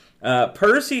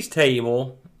 Percy's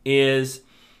table is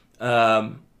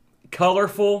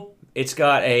colorful. It's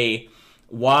got a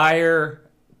wire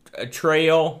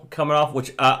trail coming off,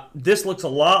 which this looks a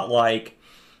lot like.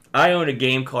 I own a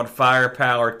game called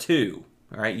Firepower 2.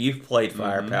 All right, you've played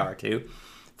Firepower 2.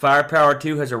 Firepower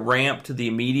 2 has a ramp to the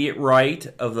immediate right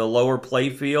of the lower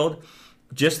playfield,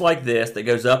 just like this, that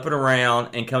goes up and around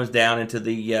and comes down into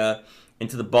the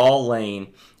ball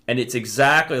lane, and it's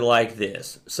exactly like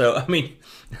this. So, I mean,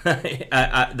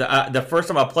 the first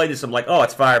time I played this, I'm like, oh,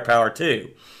 it's Firepower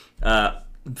 2.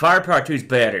 Firepower 2 is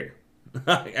better.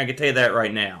 I can tell you that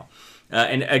right now.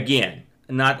 And again,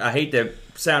 I hate to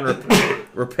sound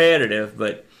repetitive,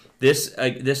 but this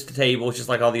table, just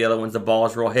like all the other ones, the ball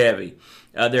is real heavy.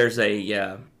 There's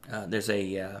a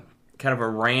kind of a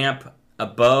ramp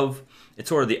above. It's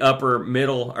sort of the upper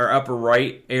middle or upper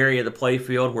right area of the play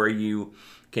field where you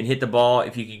can hit the ball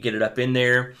if you can get it up in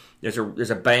there. There's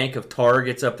a bank of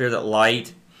targets up there that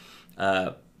light.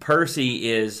 Percy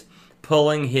is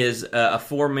pulling his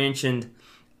aforementioned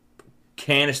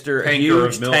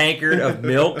huge tankard of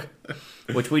milk,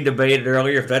 which we debated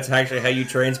earlier if that's actually how you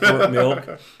transport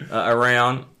milk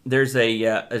around. There's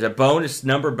a bonus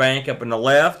number bank up on the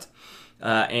left,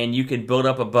 and you can build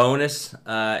up a bonus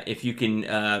if you can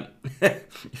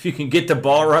get the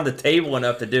ball around the table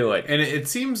enough to do it. And it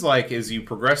seems like as you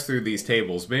progress through these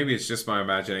tables, maybe it's just my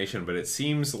imagination, but it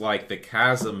seems like the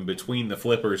chasm between the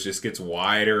flippers just gets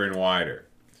wider and wider.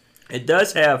 It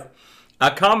does have. I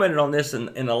commented on this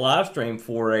in a live stream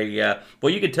for you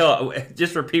could tell,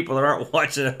 just for people that aren't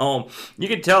watching at home, you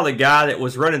could tell the guy that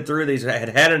was running through these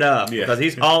had enough because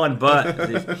he's hauling butt.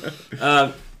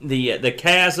 The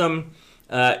chasm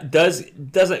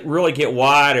doesn't really get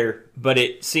wider, but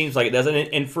it seems like it doesn't.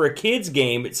 And for a kid's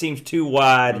game, it seems too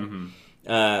wide.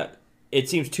 Mm-hmm. It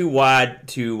seems too wide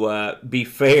to be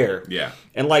fair. Yeah.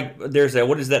 And like, there's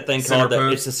what is that thing called?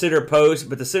 It's the center post,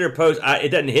 but the center post, it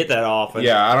doesn't hit that often.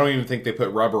 Yeah, I don't even think they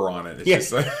put rubber on it. It's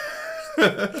just like...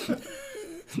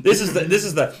 This is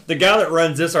the guy that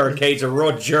runs this arcade's a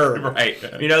real jerk. Right.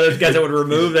 You know, those guys that would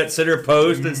remove that center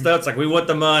post and stuff. It's like, we want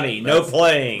the money. No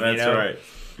playing. That's right.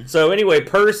 So anyway,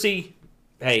 Percy,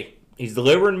 hey, he's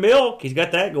delivering milk. He's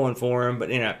got that going for him. But,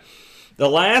 the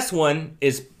last one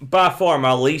is by far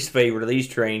my least favorite of these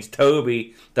trains.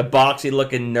 Toby, the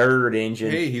boxy-looking nerd engine.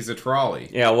 Hey, he's a trolley.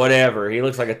 Yeah, whatever. He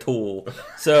looks like a tool.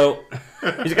 So,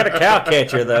 he's got a cow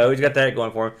catcher, though. He's got that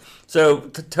going for him. So,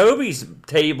 Toby's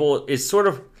table is sort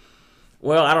of,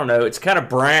 well, I don't know. It's kind of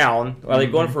brown. Are they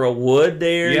going for a wood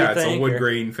there, Yeah, it's a wood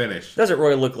grain finish. Doesn't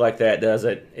really look like that, does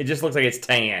it? It just looks like it's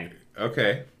tan.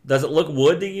 Okay. Does it look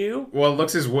wood to you? Well, it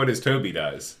looks as wood as Toby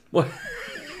does. Well,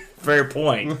 fair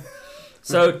point.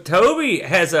 So Toby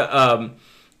has a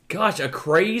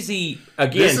crazy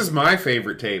again. This is my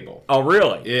favorite table. Oh,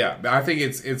 really? Yeah, I think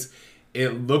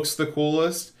it looks the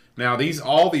coolest. Now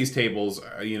all these tables,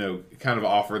 kind of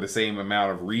offer the same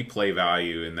amount of replay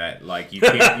value in that, like you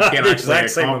can't actually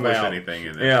accomplish anything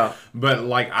in it. Yeah. But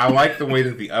like I like the way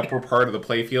that the upper part of the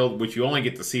playfield, which you only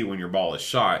get to see when your ball is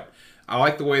shot. I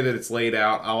like the way that it's laid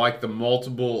out. I like the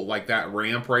multiple, like that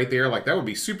ramp right there. Like that would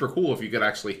be super cool if you could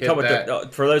actually hit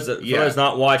that. For those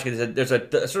not watching, there's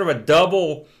a sort of a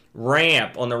double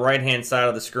ramp on the right hand side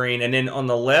of the screen, and then on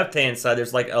the left hand side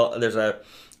there's there's a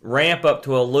ramp up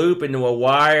to a loop into a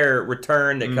wire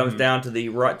return that comes down to the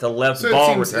right to left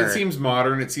ball return. It seems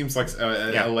modern. It seems like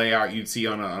a layout you'd see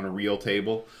on a real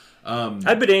table.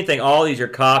 I bet anything, all these are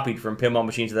copied from pinball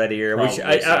machines of that era. Which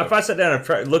if I sat down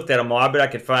and looked at them all, I bet I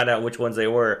could find out which ones they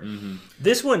were. Mm-hmm.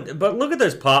 This one, but look at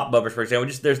those pop bumpers, for example.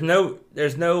 Just there's nothing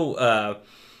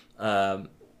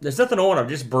on them,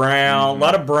 just brown. A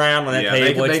lot of brown on that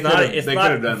table. It's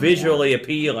not visually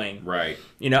appealing, right?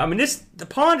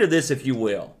 Ponder this, if you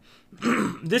will.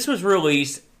 This was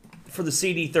released for the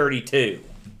CD32,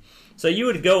 so you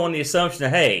would go on the assumption that,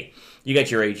 hey, you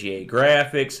got your AGA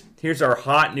graphics. Here's our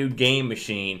hot new game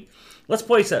machine. Let's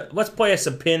play some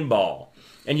pinball.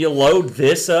 And you load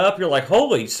this up. You're like,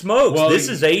 holy smokes! This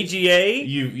is AGA.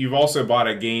 You've also bought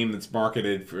a game that's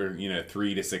marketed for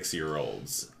 3 to 6 year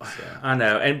olds. So. I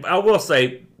know, and I will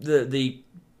say the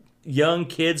young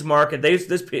kids market they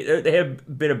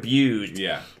have been abused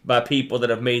by people that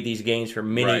have made these games for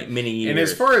many years. And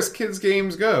as far as kids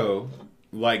games go,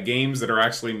 like games that are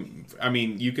actually,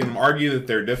 you can argue that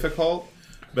they're difficult.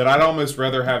 But I'd almost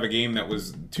rather have a game that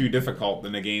was too difficult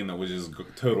than a game that was just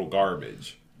total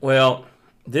garbage. Well,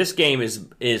 this game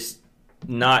is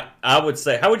not. I would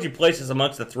say, how would you place this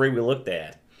amongst the three we looked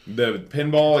at? The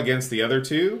pinball against the other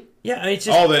two? Yeah, I mean, it's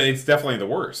just. It's definitely the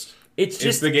worst.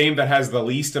 It's the game that has the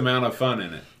least amount of fun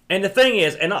in it. And the thing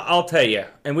is, and I'll tell you,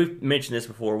 and we've mentioned this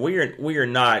before, we are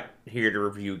not here to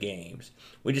review games.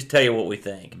 We just tell you what we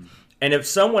think. And if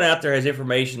someone out there has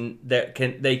information that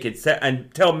they could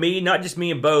and tell me, not just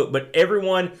me and Boat, but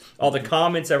everyone, all the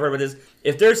comments I've heard about this,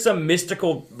 if there's some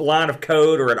mystical line of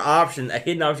code or an option, a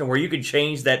hidden option where you could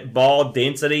change that ball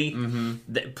density,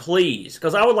 please,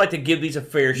 because I would like to give these a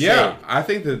fair shake. Yeah, I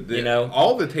think that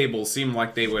all the tables seem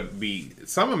like they would be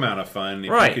some amount of fun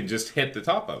if you could just hit the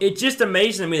top of it. It's just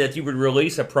amazing to me that you would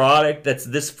release a product that's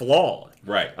this flawed.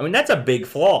 Right. I mean, that's a big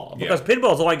flaw because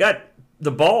pinball's only got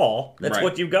the ball. That's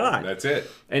what you've got. That's it.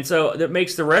 And so that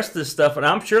makes the rest of this stuff, and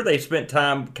I'm sure they've spent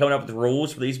time coming up with the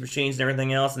rules for these machines and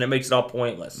everything else, and it makes it all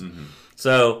pointless.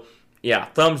 So, yeah,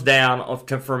 thumbs down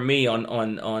for me on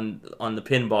the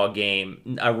pinball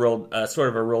game. Sort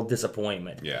of a real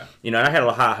disappointment. Yeah. You know, I had a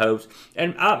lot of high hopes.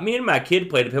 And me and my kid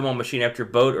played a pinball machine after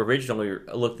Boat originally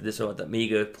looked at this one with the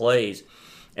Amiga plays.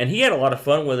 And he had a lot of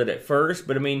fun with it at first,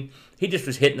 but I mean, he just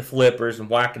was hitting the flippers and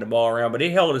whacking the ball around, but he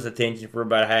held his attention for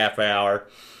about a half hour,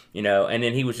 you know, and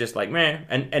then he was just like, man.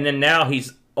 And then now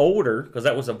he's older, because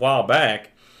that was a while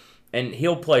back, and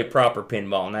he'll play proper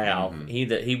pinball now. He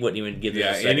wouldn't even give it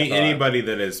a second thought. Anybody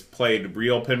that has played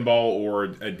real pinball or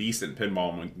a decent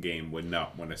pinball game would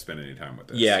not want to spend any time with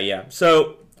this. Yeah.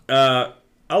 So I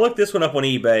looked this one up on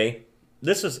eBay.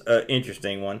 This is an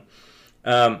interesting one.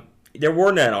 There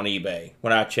were none on eBay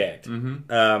when I checked.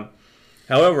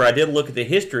 However, I did look at the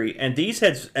history, and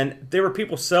there were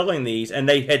people selling these, and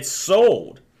they had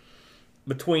sold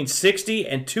between $60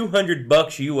 and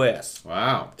 $200 US.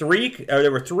 Wow!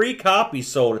 There were 3 copies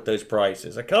sold at those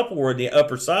prices. A couple were in the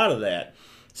upper side of that.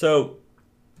 So,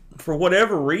 for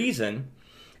whatever reason,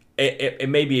 it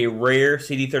may be a rare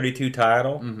CD32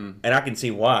 title, and I can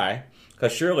see why,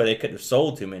 because surely they couldn't have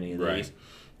sold too many of these.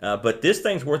 But this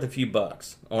thing's worth a few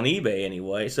bucks on eBay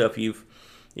anyway. So if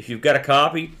you've got a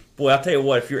copy, boy, I'll tell you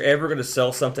what. If you're ever going to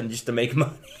sell something just to make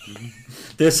money,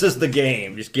 this is the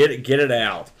game. Just get it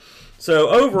out. So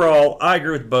overall, I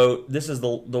agree with Boat. This is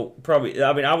the probably.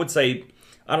 I mean, I would say,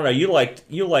 I don't know. You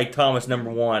like Thomas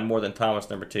 #1 more than Thomas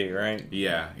 #2, right?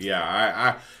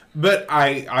 Yeah. But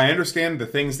I understand the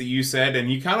things that you said,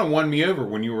 and you kind of won me over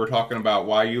when you were talking about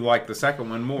why you like the second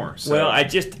one more. So. Well,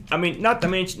 not to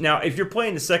mention, now, if you're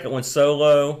playing the second one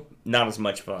solo, not as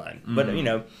much fun. But, you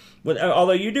know,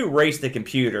 although you do race the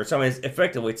computer, so I mean,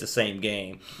 effectively it's the same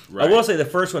game. Right. I will say the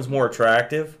first one's more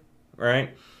attractive,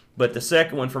 right? But the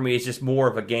second one for me is just more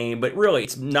of a game, but really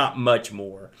it's not much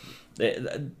more.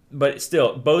 But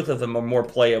still, both of them are more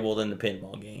playable than the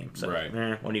pinball game. So,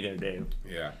 right. What are you going to do?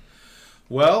 Yeah.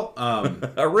 Well,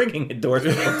 a ringing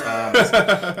endorsement from Thomas.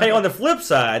 Hey, on the flip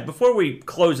side, before we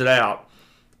close it out,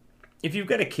 if you've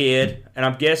got a kid, and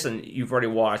I'm guessing you've already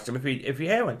watched them, if you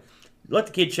haven't, let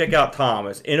the kid check out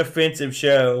Thomas. Inoffensive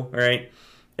show, right?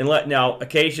 And now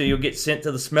occasionally you'll get sent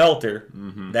to the smelter.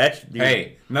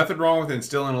 Hey, nothing wrong with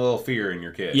instilling a little fear in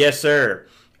your kid. Yes, sir.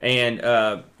 And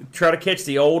try to catch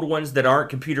the old ones that aren't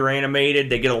computer animated.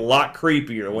 They get a lot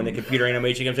creepier when the computer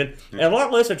animation comes in, and a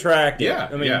lot less attractive. Yeah,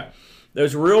 I mean,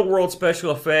 those real world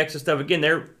special effects and stuff. Again,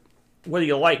 they're, whether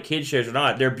you like kids shows or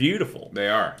not, they're beautiful. They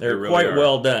are. They're really quite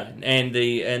well done.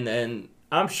 And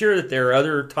I'm sure that there are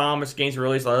other Thomas games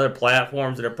released on other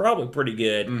platforms that are probably pretty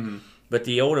good. But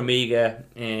the old Amiga,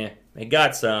 they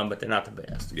got some, but they're not the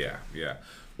best. Yeah.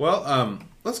 Well,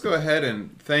 let's go ahead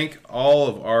and thank all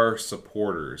of our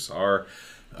supporters, our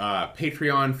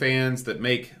Patreon fans that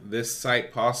make this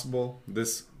site possible,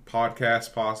 this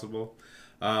podcast possible.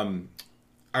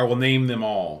 I will name them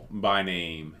all by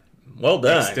name. Well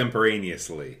done.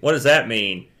 Extemporaneously. What does that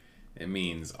mean? It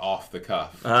means off the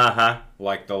cuff.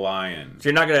 Like the lion. So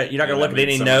you're not gonna look at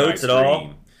any notes at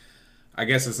all? I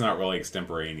guess it's not really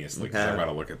extemporaneously because I've got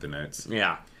to look at the notes.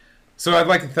 Yeah. So I'd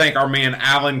like to thank our man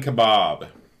Alan Kebab.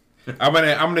 I'm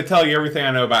gonna tell you everything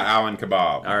I know about Alan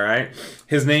Kebab. All right.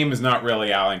 His name is not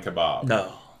really Alan Kebab.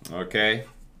 No. Okay.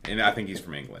 And I think he's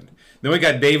from England. Then we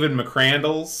got David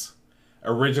McCrandles,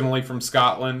 originally from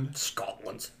Scotland.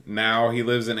 Now he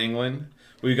lives in England.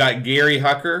 We've got Gary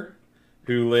Hucker,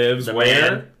 who lives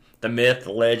where? The myth,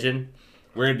 the legend.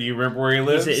 Where do you remember where he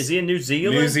lives? Is he in New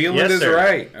Zealand? New Zealand is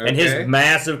right. Okay. And his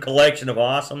massive collection of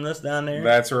awesomeness down there?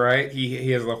 That's right.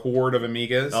 He has a horde of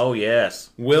Amigas. Oh, yes.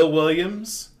 Will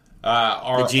Williams.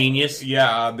 The genius.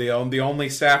 Yeah, the only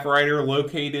staff writer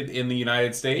located in the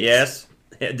United States. Yes.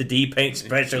 The D-Paint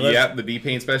specialist. Yep, the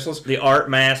D-Paint specialist. The art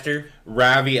master.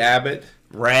 Ravi Abbott.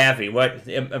 Ravi, what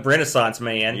a Renaissance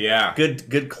man. Yeah.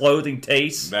 Good clothing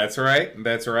taste. That's right.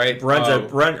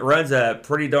 Runs a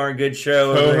pretty darn good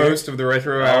show. Co-host of the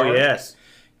Retro Hour. Oh, yes.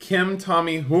 Kim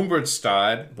Tommy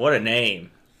Humbertstad. What a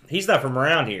name. He's not from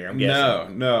around here, I'm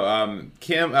guessing. No.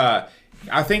 Kim,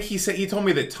 I think he told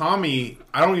me that Tommy,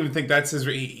 I don't even think that's his,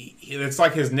 it's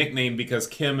like his nickname because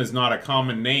Kim is not a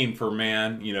common name for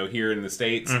man, here in the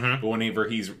States. But whenever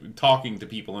he's talking to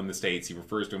people in the States, he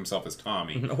refers to himself as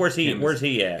Tommy. Where's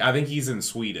he at? I think he's in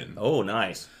Sweden. Oh,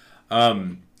 nice. But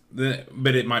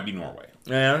it might be Norway.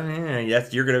 Yeah,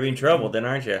 you're going to be in trouble then,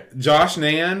 aren't you? Josh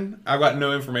Nan, I've got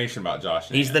no information about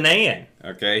Josh Nan. He's the Nan.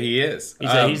 Okay, he is.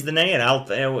 He's the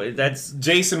Nan. That's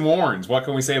Jason Warrens. What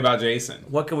can we say about Jason?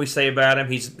 What can we say about him?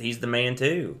 He's the man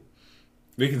too.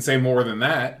 We can say more than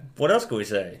that. What else can we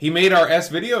say? He made our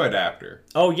S-Video adapter.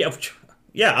 Oh, yeah.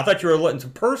 Yeah, I thought you were looking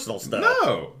some personal stuff.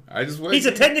 No. He's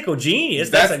a technical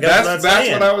genius. That's what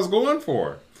I was going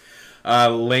for.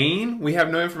 Lane, we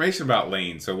have no information about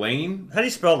Lane. So Lane... How do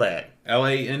you spell that?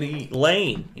 Lane.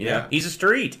 Lane. Yeah. He's a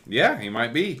street. Yeah, he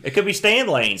might be. It could be Stan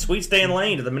Lane. Sweet Stan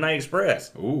Lane to the Midnight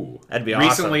Express. Ooh. That'd be awesome.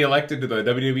 Recently elected to the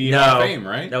WWE Hall of Fame,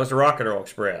 right? That was the Rock and Roll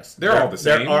Express. They're all the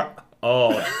same.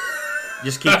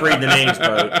 Just keep reading the names,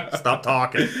 Bo. Stop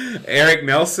talking. Eric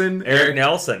Nelson. Eric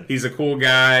Nelson. He's a cool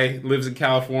guy. Lives in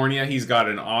California. He's got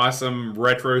an awesome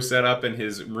retro setup in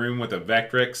his room with a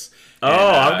Vectrix.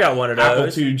 I've got one of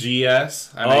those. Apple II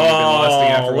GS. I know you've been lusting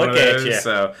after one of those.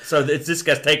 You. So this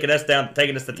guy's taking us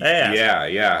to task.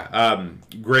 Yeah.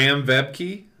 Graham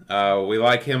Vebke. We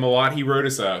like him a lot. He wrote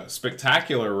us a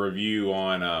spectacular review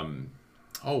on...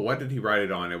 what did he write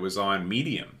it on? It was on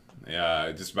Medium.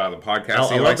 Just about the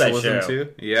podcast he likes to listen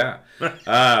to. Yeah.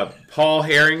 Paul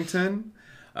Harrington.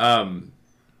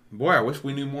 Boy, I wish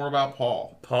we knew more about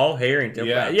Paul. Paul Harrington.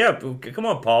 Yeah. Come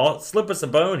on, Paul. Slip us a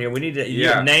bone here. We need to...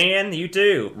 Yeah. Nan, you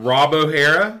too. Rob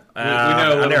O'Hara. We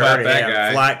know a little about that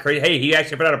guy. Flight Crazy. Hey, he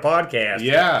actually put out a podcast.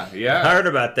 Yeah. I heard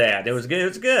about that. It was good. It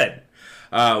was good.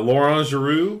 Laurent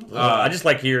Giroux. I just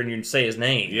like hearing you say his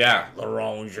name. Yeah.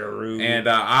 Laurent Giroux. And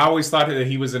I always thought that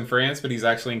he was in France, but he's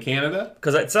actually in Canada.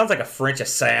 Because it sounds like a French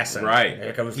assassin. Right.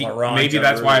 Here comes Laurent Maybe Giroux.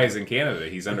 that's why he's in Canada.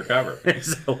 He's undercover.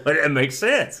 So it makes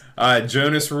sense.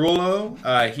 Jonas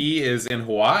Rulo. He is in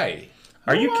Hawaii.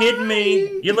 Are you kidding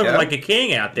me? You're living like a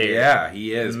king out there. Yeah,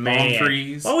 he is. Man. Palm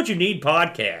trees. Why would you need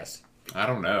podcasts? I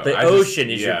don't know. The ocean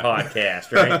is your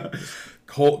podcast, right?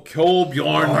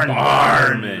 Kolbjorn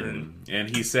Barman.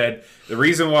 And he said, the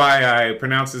reason why I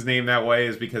pronounce his name that way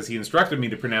is because he instructed me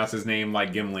to pronounce his name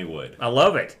like Gimli would. I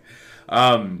love it.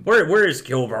 Where is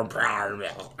Kolbjorn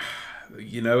Barman?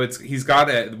 He's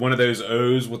got one of those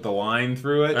O's with the line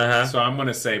through it. So I'm going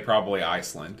to say probably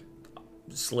Iceland.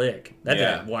 Slick.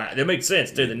 Wow, that makes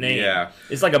sense too. The name. Yeah.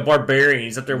 It's like a barbarian.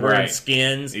 He's up there wearing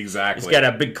skins. Exactly. He's got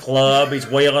a big club. He's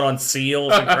wailing on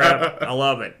seals and crap. I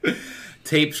love it.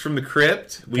 Tapes from the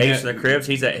Crypt. Tapes from the Crypt.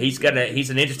 He's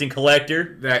an interesting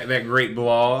collector. That great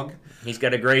blog. He's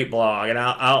got a great blog, and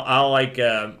I like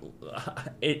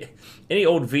any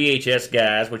old VHS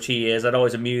guys, which he is. That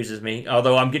always amuses me.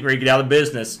 Although I'm getting ready to get out of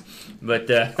business, but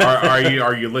are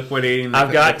you liquidating?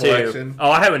 I've got the collection? to.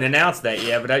 I haven't announced that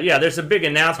yet, but there's a big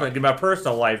announcement in my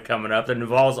personal life coming up that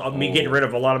involves me getting rid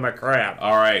of a lot of my crap.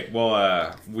 All right.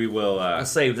 Well, we will I'll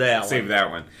save that.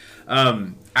 That one.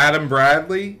 Adam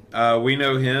Bradley, we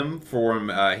know him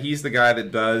from, he's the guy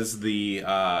that does the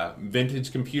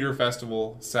Vintage Computer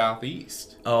Festival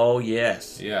Southeast. Oh,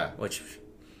 yes. Yeah.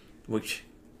 Which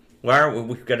Well,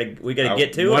 we gotta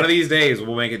get to it. One of these days,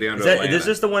 we'll make it down to Atlanta. Is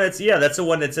this the one that's the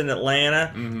one that's in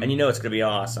Atlanta, and you know it's gonna be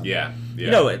awesome. Yeah.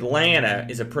 You know, Atlanta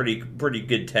is a pretty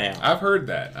good town. I've heard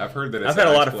that. I've had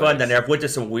a lot of fun down there. I've went to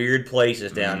some weird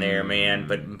places down there, man.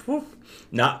 But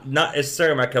not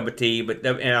necessarily my cup of tea. But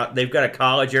they've got a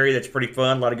college area that's pretty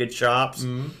fun. A lot of good shops.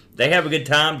 They have a good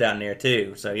time down there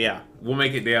too. So yeah, we'll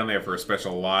make it down there for a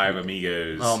special live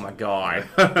Amigos. Oh my God!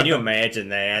 Can you imagine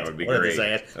that? That would be great.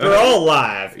 They're all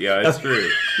live. Yeah, that's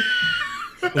true.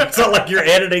 It's not like you're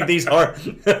editing these hard.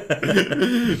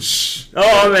 Shh.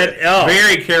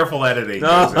 Very careful editing.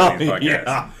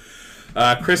 Yeah.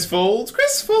 Chris Folds.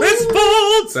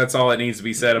 That's all that needs to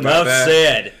be said about that. Enough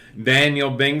said.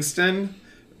 Daniel Bingston.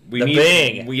 The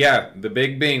Bing. The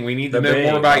Big Bing. We need to know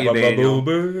more about you, Daniel.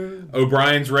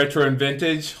 O'Brien's Retro and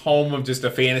Vintage, home of just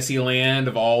a fantasy land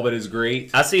of all that is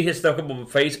great. I see his stuff up on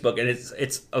Facebook, and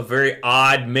it's a very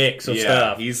odd mix of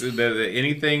stuff. He's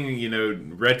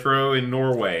anything retro in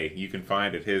Norway you can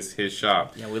find at his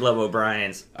shop. Yeah, we love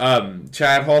O'Brien's.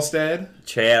 Chad Halstead.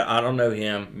 Chad, I don't know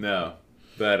him. No.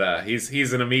 But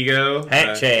he's an amigo.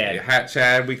 Hat Chad. Hat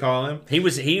Chad, we call him. He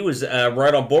was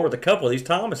right on board with a couple of these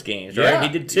Thomas games, right? Yeah, He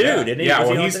did too, yeah. didn't he? Yeah, Was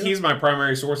well, he on he's my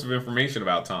primary source of information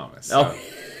about Thomas. Oh,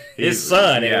 his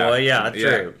son, anyway. Yeah,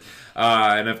 true.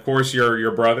 And of course,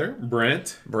 your brother,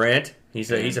 Brent. Brent, he's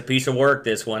a piece of work.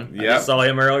 This one, I Yep. just saw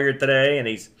him earlier today, and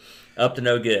he's up to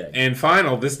no good. And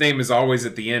final, this name is always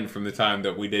at the end from the time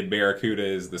that we did Barracuda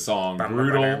is the song.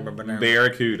 Brutal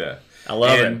Barracuda. I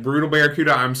love and it. Brutal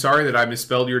Barracuda, I'm sorry that I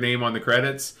misspelled your name on the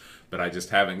credits, but I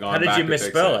just haven't gone back. How did you to fix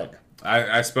misspell it?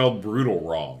 I spelled brutal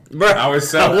wrong. Bruh. I was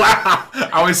so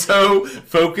I was so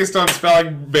focused on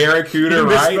spelling Barracuda You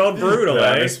right. misspelled brutal,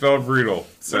 that I eh? misspelled brutal. Look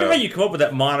So at how you come up with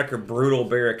that moniker, Brutal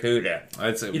Barracuda.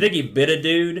 that's You think he bit a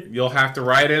dude? you'll have to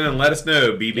write in and let us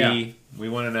know, BB. Yeah. We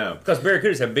want to know. Because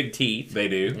barracudas have big teeth. They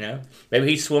do. You know, maybe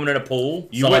he's swimming in a pool.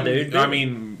 You Saw a wouldn't. dude. I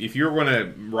mean, if you're going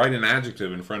to write an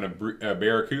adjective in front of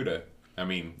Barracuda, I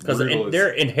mean, because brutal is-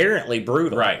 they're inherently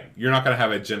brutal. right. You're not going to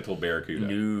have a gentle Barracuda.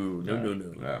 No.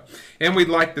 No. And we'd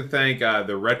like to thank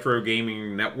the Retro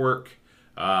Gaming Network,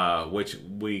 which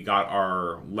we got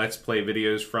our Let's Play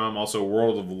videos from. Also,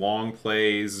 World of Long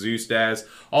Plays, Zeus Daz,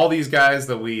 all these guys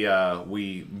that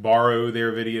we borrow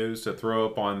their videos to throw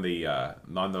up on the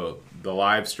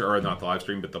live stream, or not the live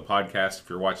stream, but the podcast if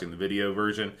you're watching the video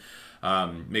version.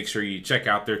 Make sure you check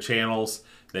out their channels.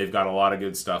 They've got a lot of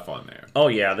good stuff on there. Oh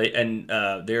yeah,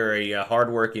 they're a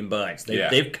hardworking bunch.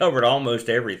 They've covered almost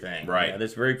everything. Right. You know,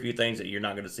 there's very few things that you're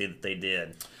not going to see that they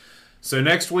did. So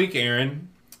next week, Aaron,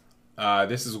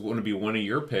 this is going to be one of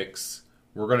your picks.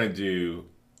 We're going to do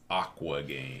Aqua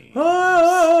Games.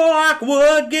 Oh,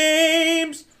 Aqua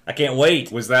Games! I can't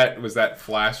wait. Was that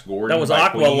Flash Gordon? That was by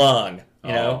Aqua Queen? Lung.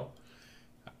 You know.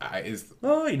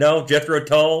 Jethro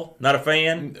Tull. Not a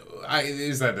fan.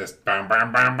 Is that this? Bam,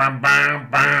 bam, bam, bam, bam,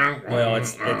 bam. Well,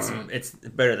 it's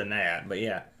better than that. But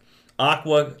yeah,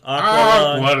 Aqua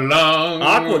Lung.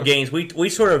 Aqua Games. We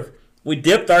sort of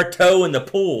dipped our toe in the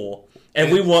pool. And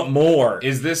we want more.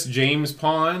 Is this James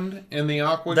Pond in the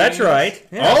Aqua That's Games? right.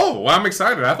 Yeah. Oh, well, I'm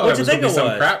excited. I thought What'd it was you going to think be it some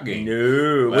was? crap game.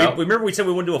 No. Well, we remember we said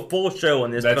we want to do a full show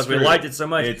on this That's because we true. liked it so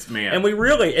much. And we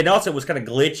really, and also it was kind of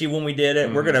glitchy when we did it.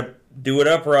 Mm-hmm. We're going to do it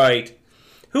upright.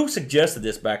 Who suggested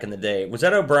this back in the day? Was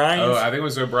that O'Brien's? Oh, I think it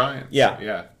was O'Brien.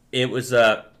 Yeah. It was,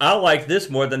 I liked this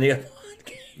more than the other one.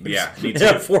 Yeah, me too.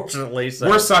 Unfortunately, so.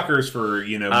 We're suckers for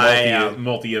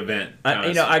multi-event.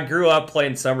 I grew up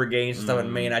playing summer games and stuff,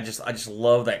 and man, I just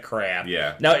love that crap.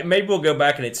 Yeah. Now maybe we'll go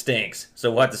back and it stinks,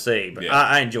 so we'll have to see. But Yeah.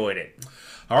 I enjoyed it.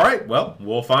 All right, well,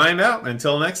 we'll find out.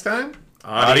 Until next time,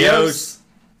 Adios.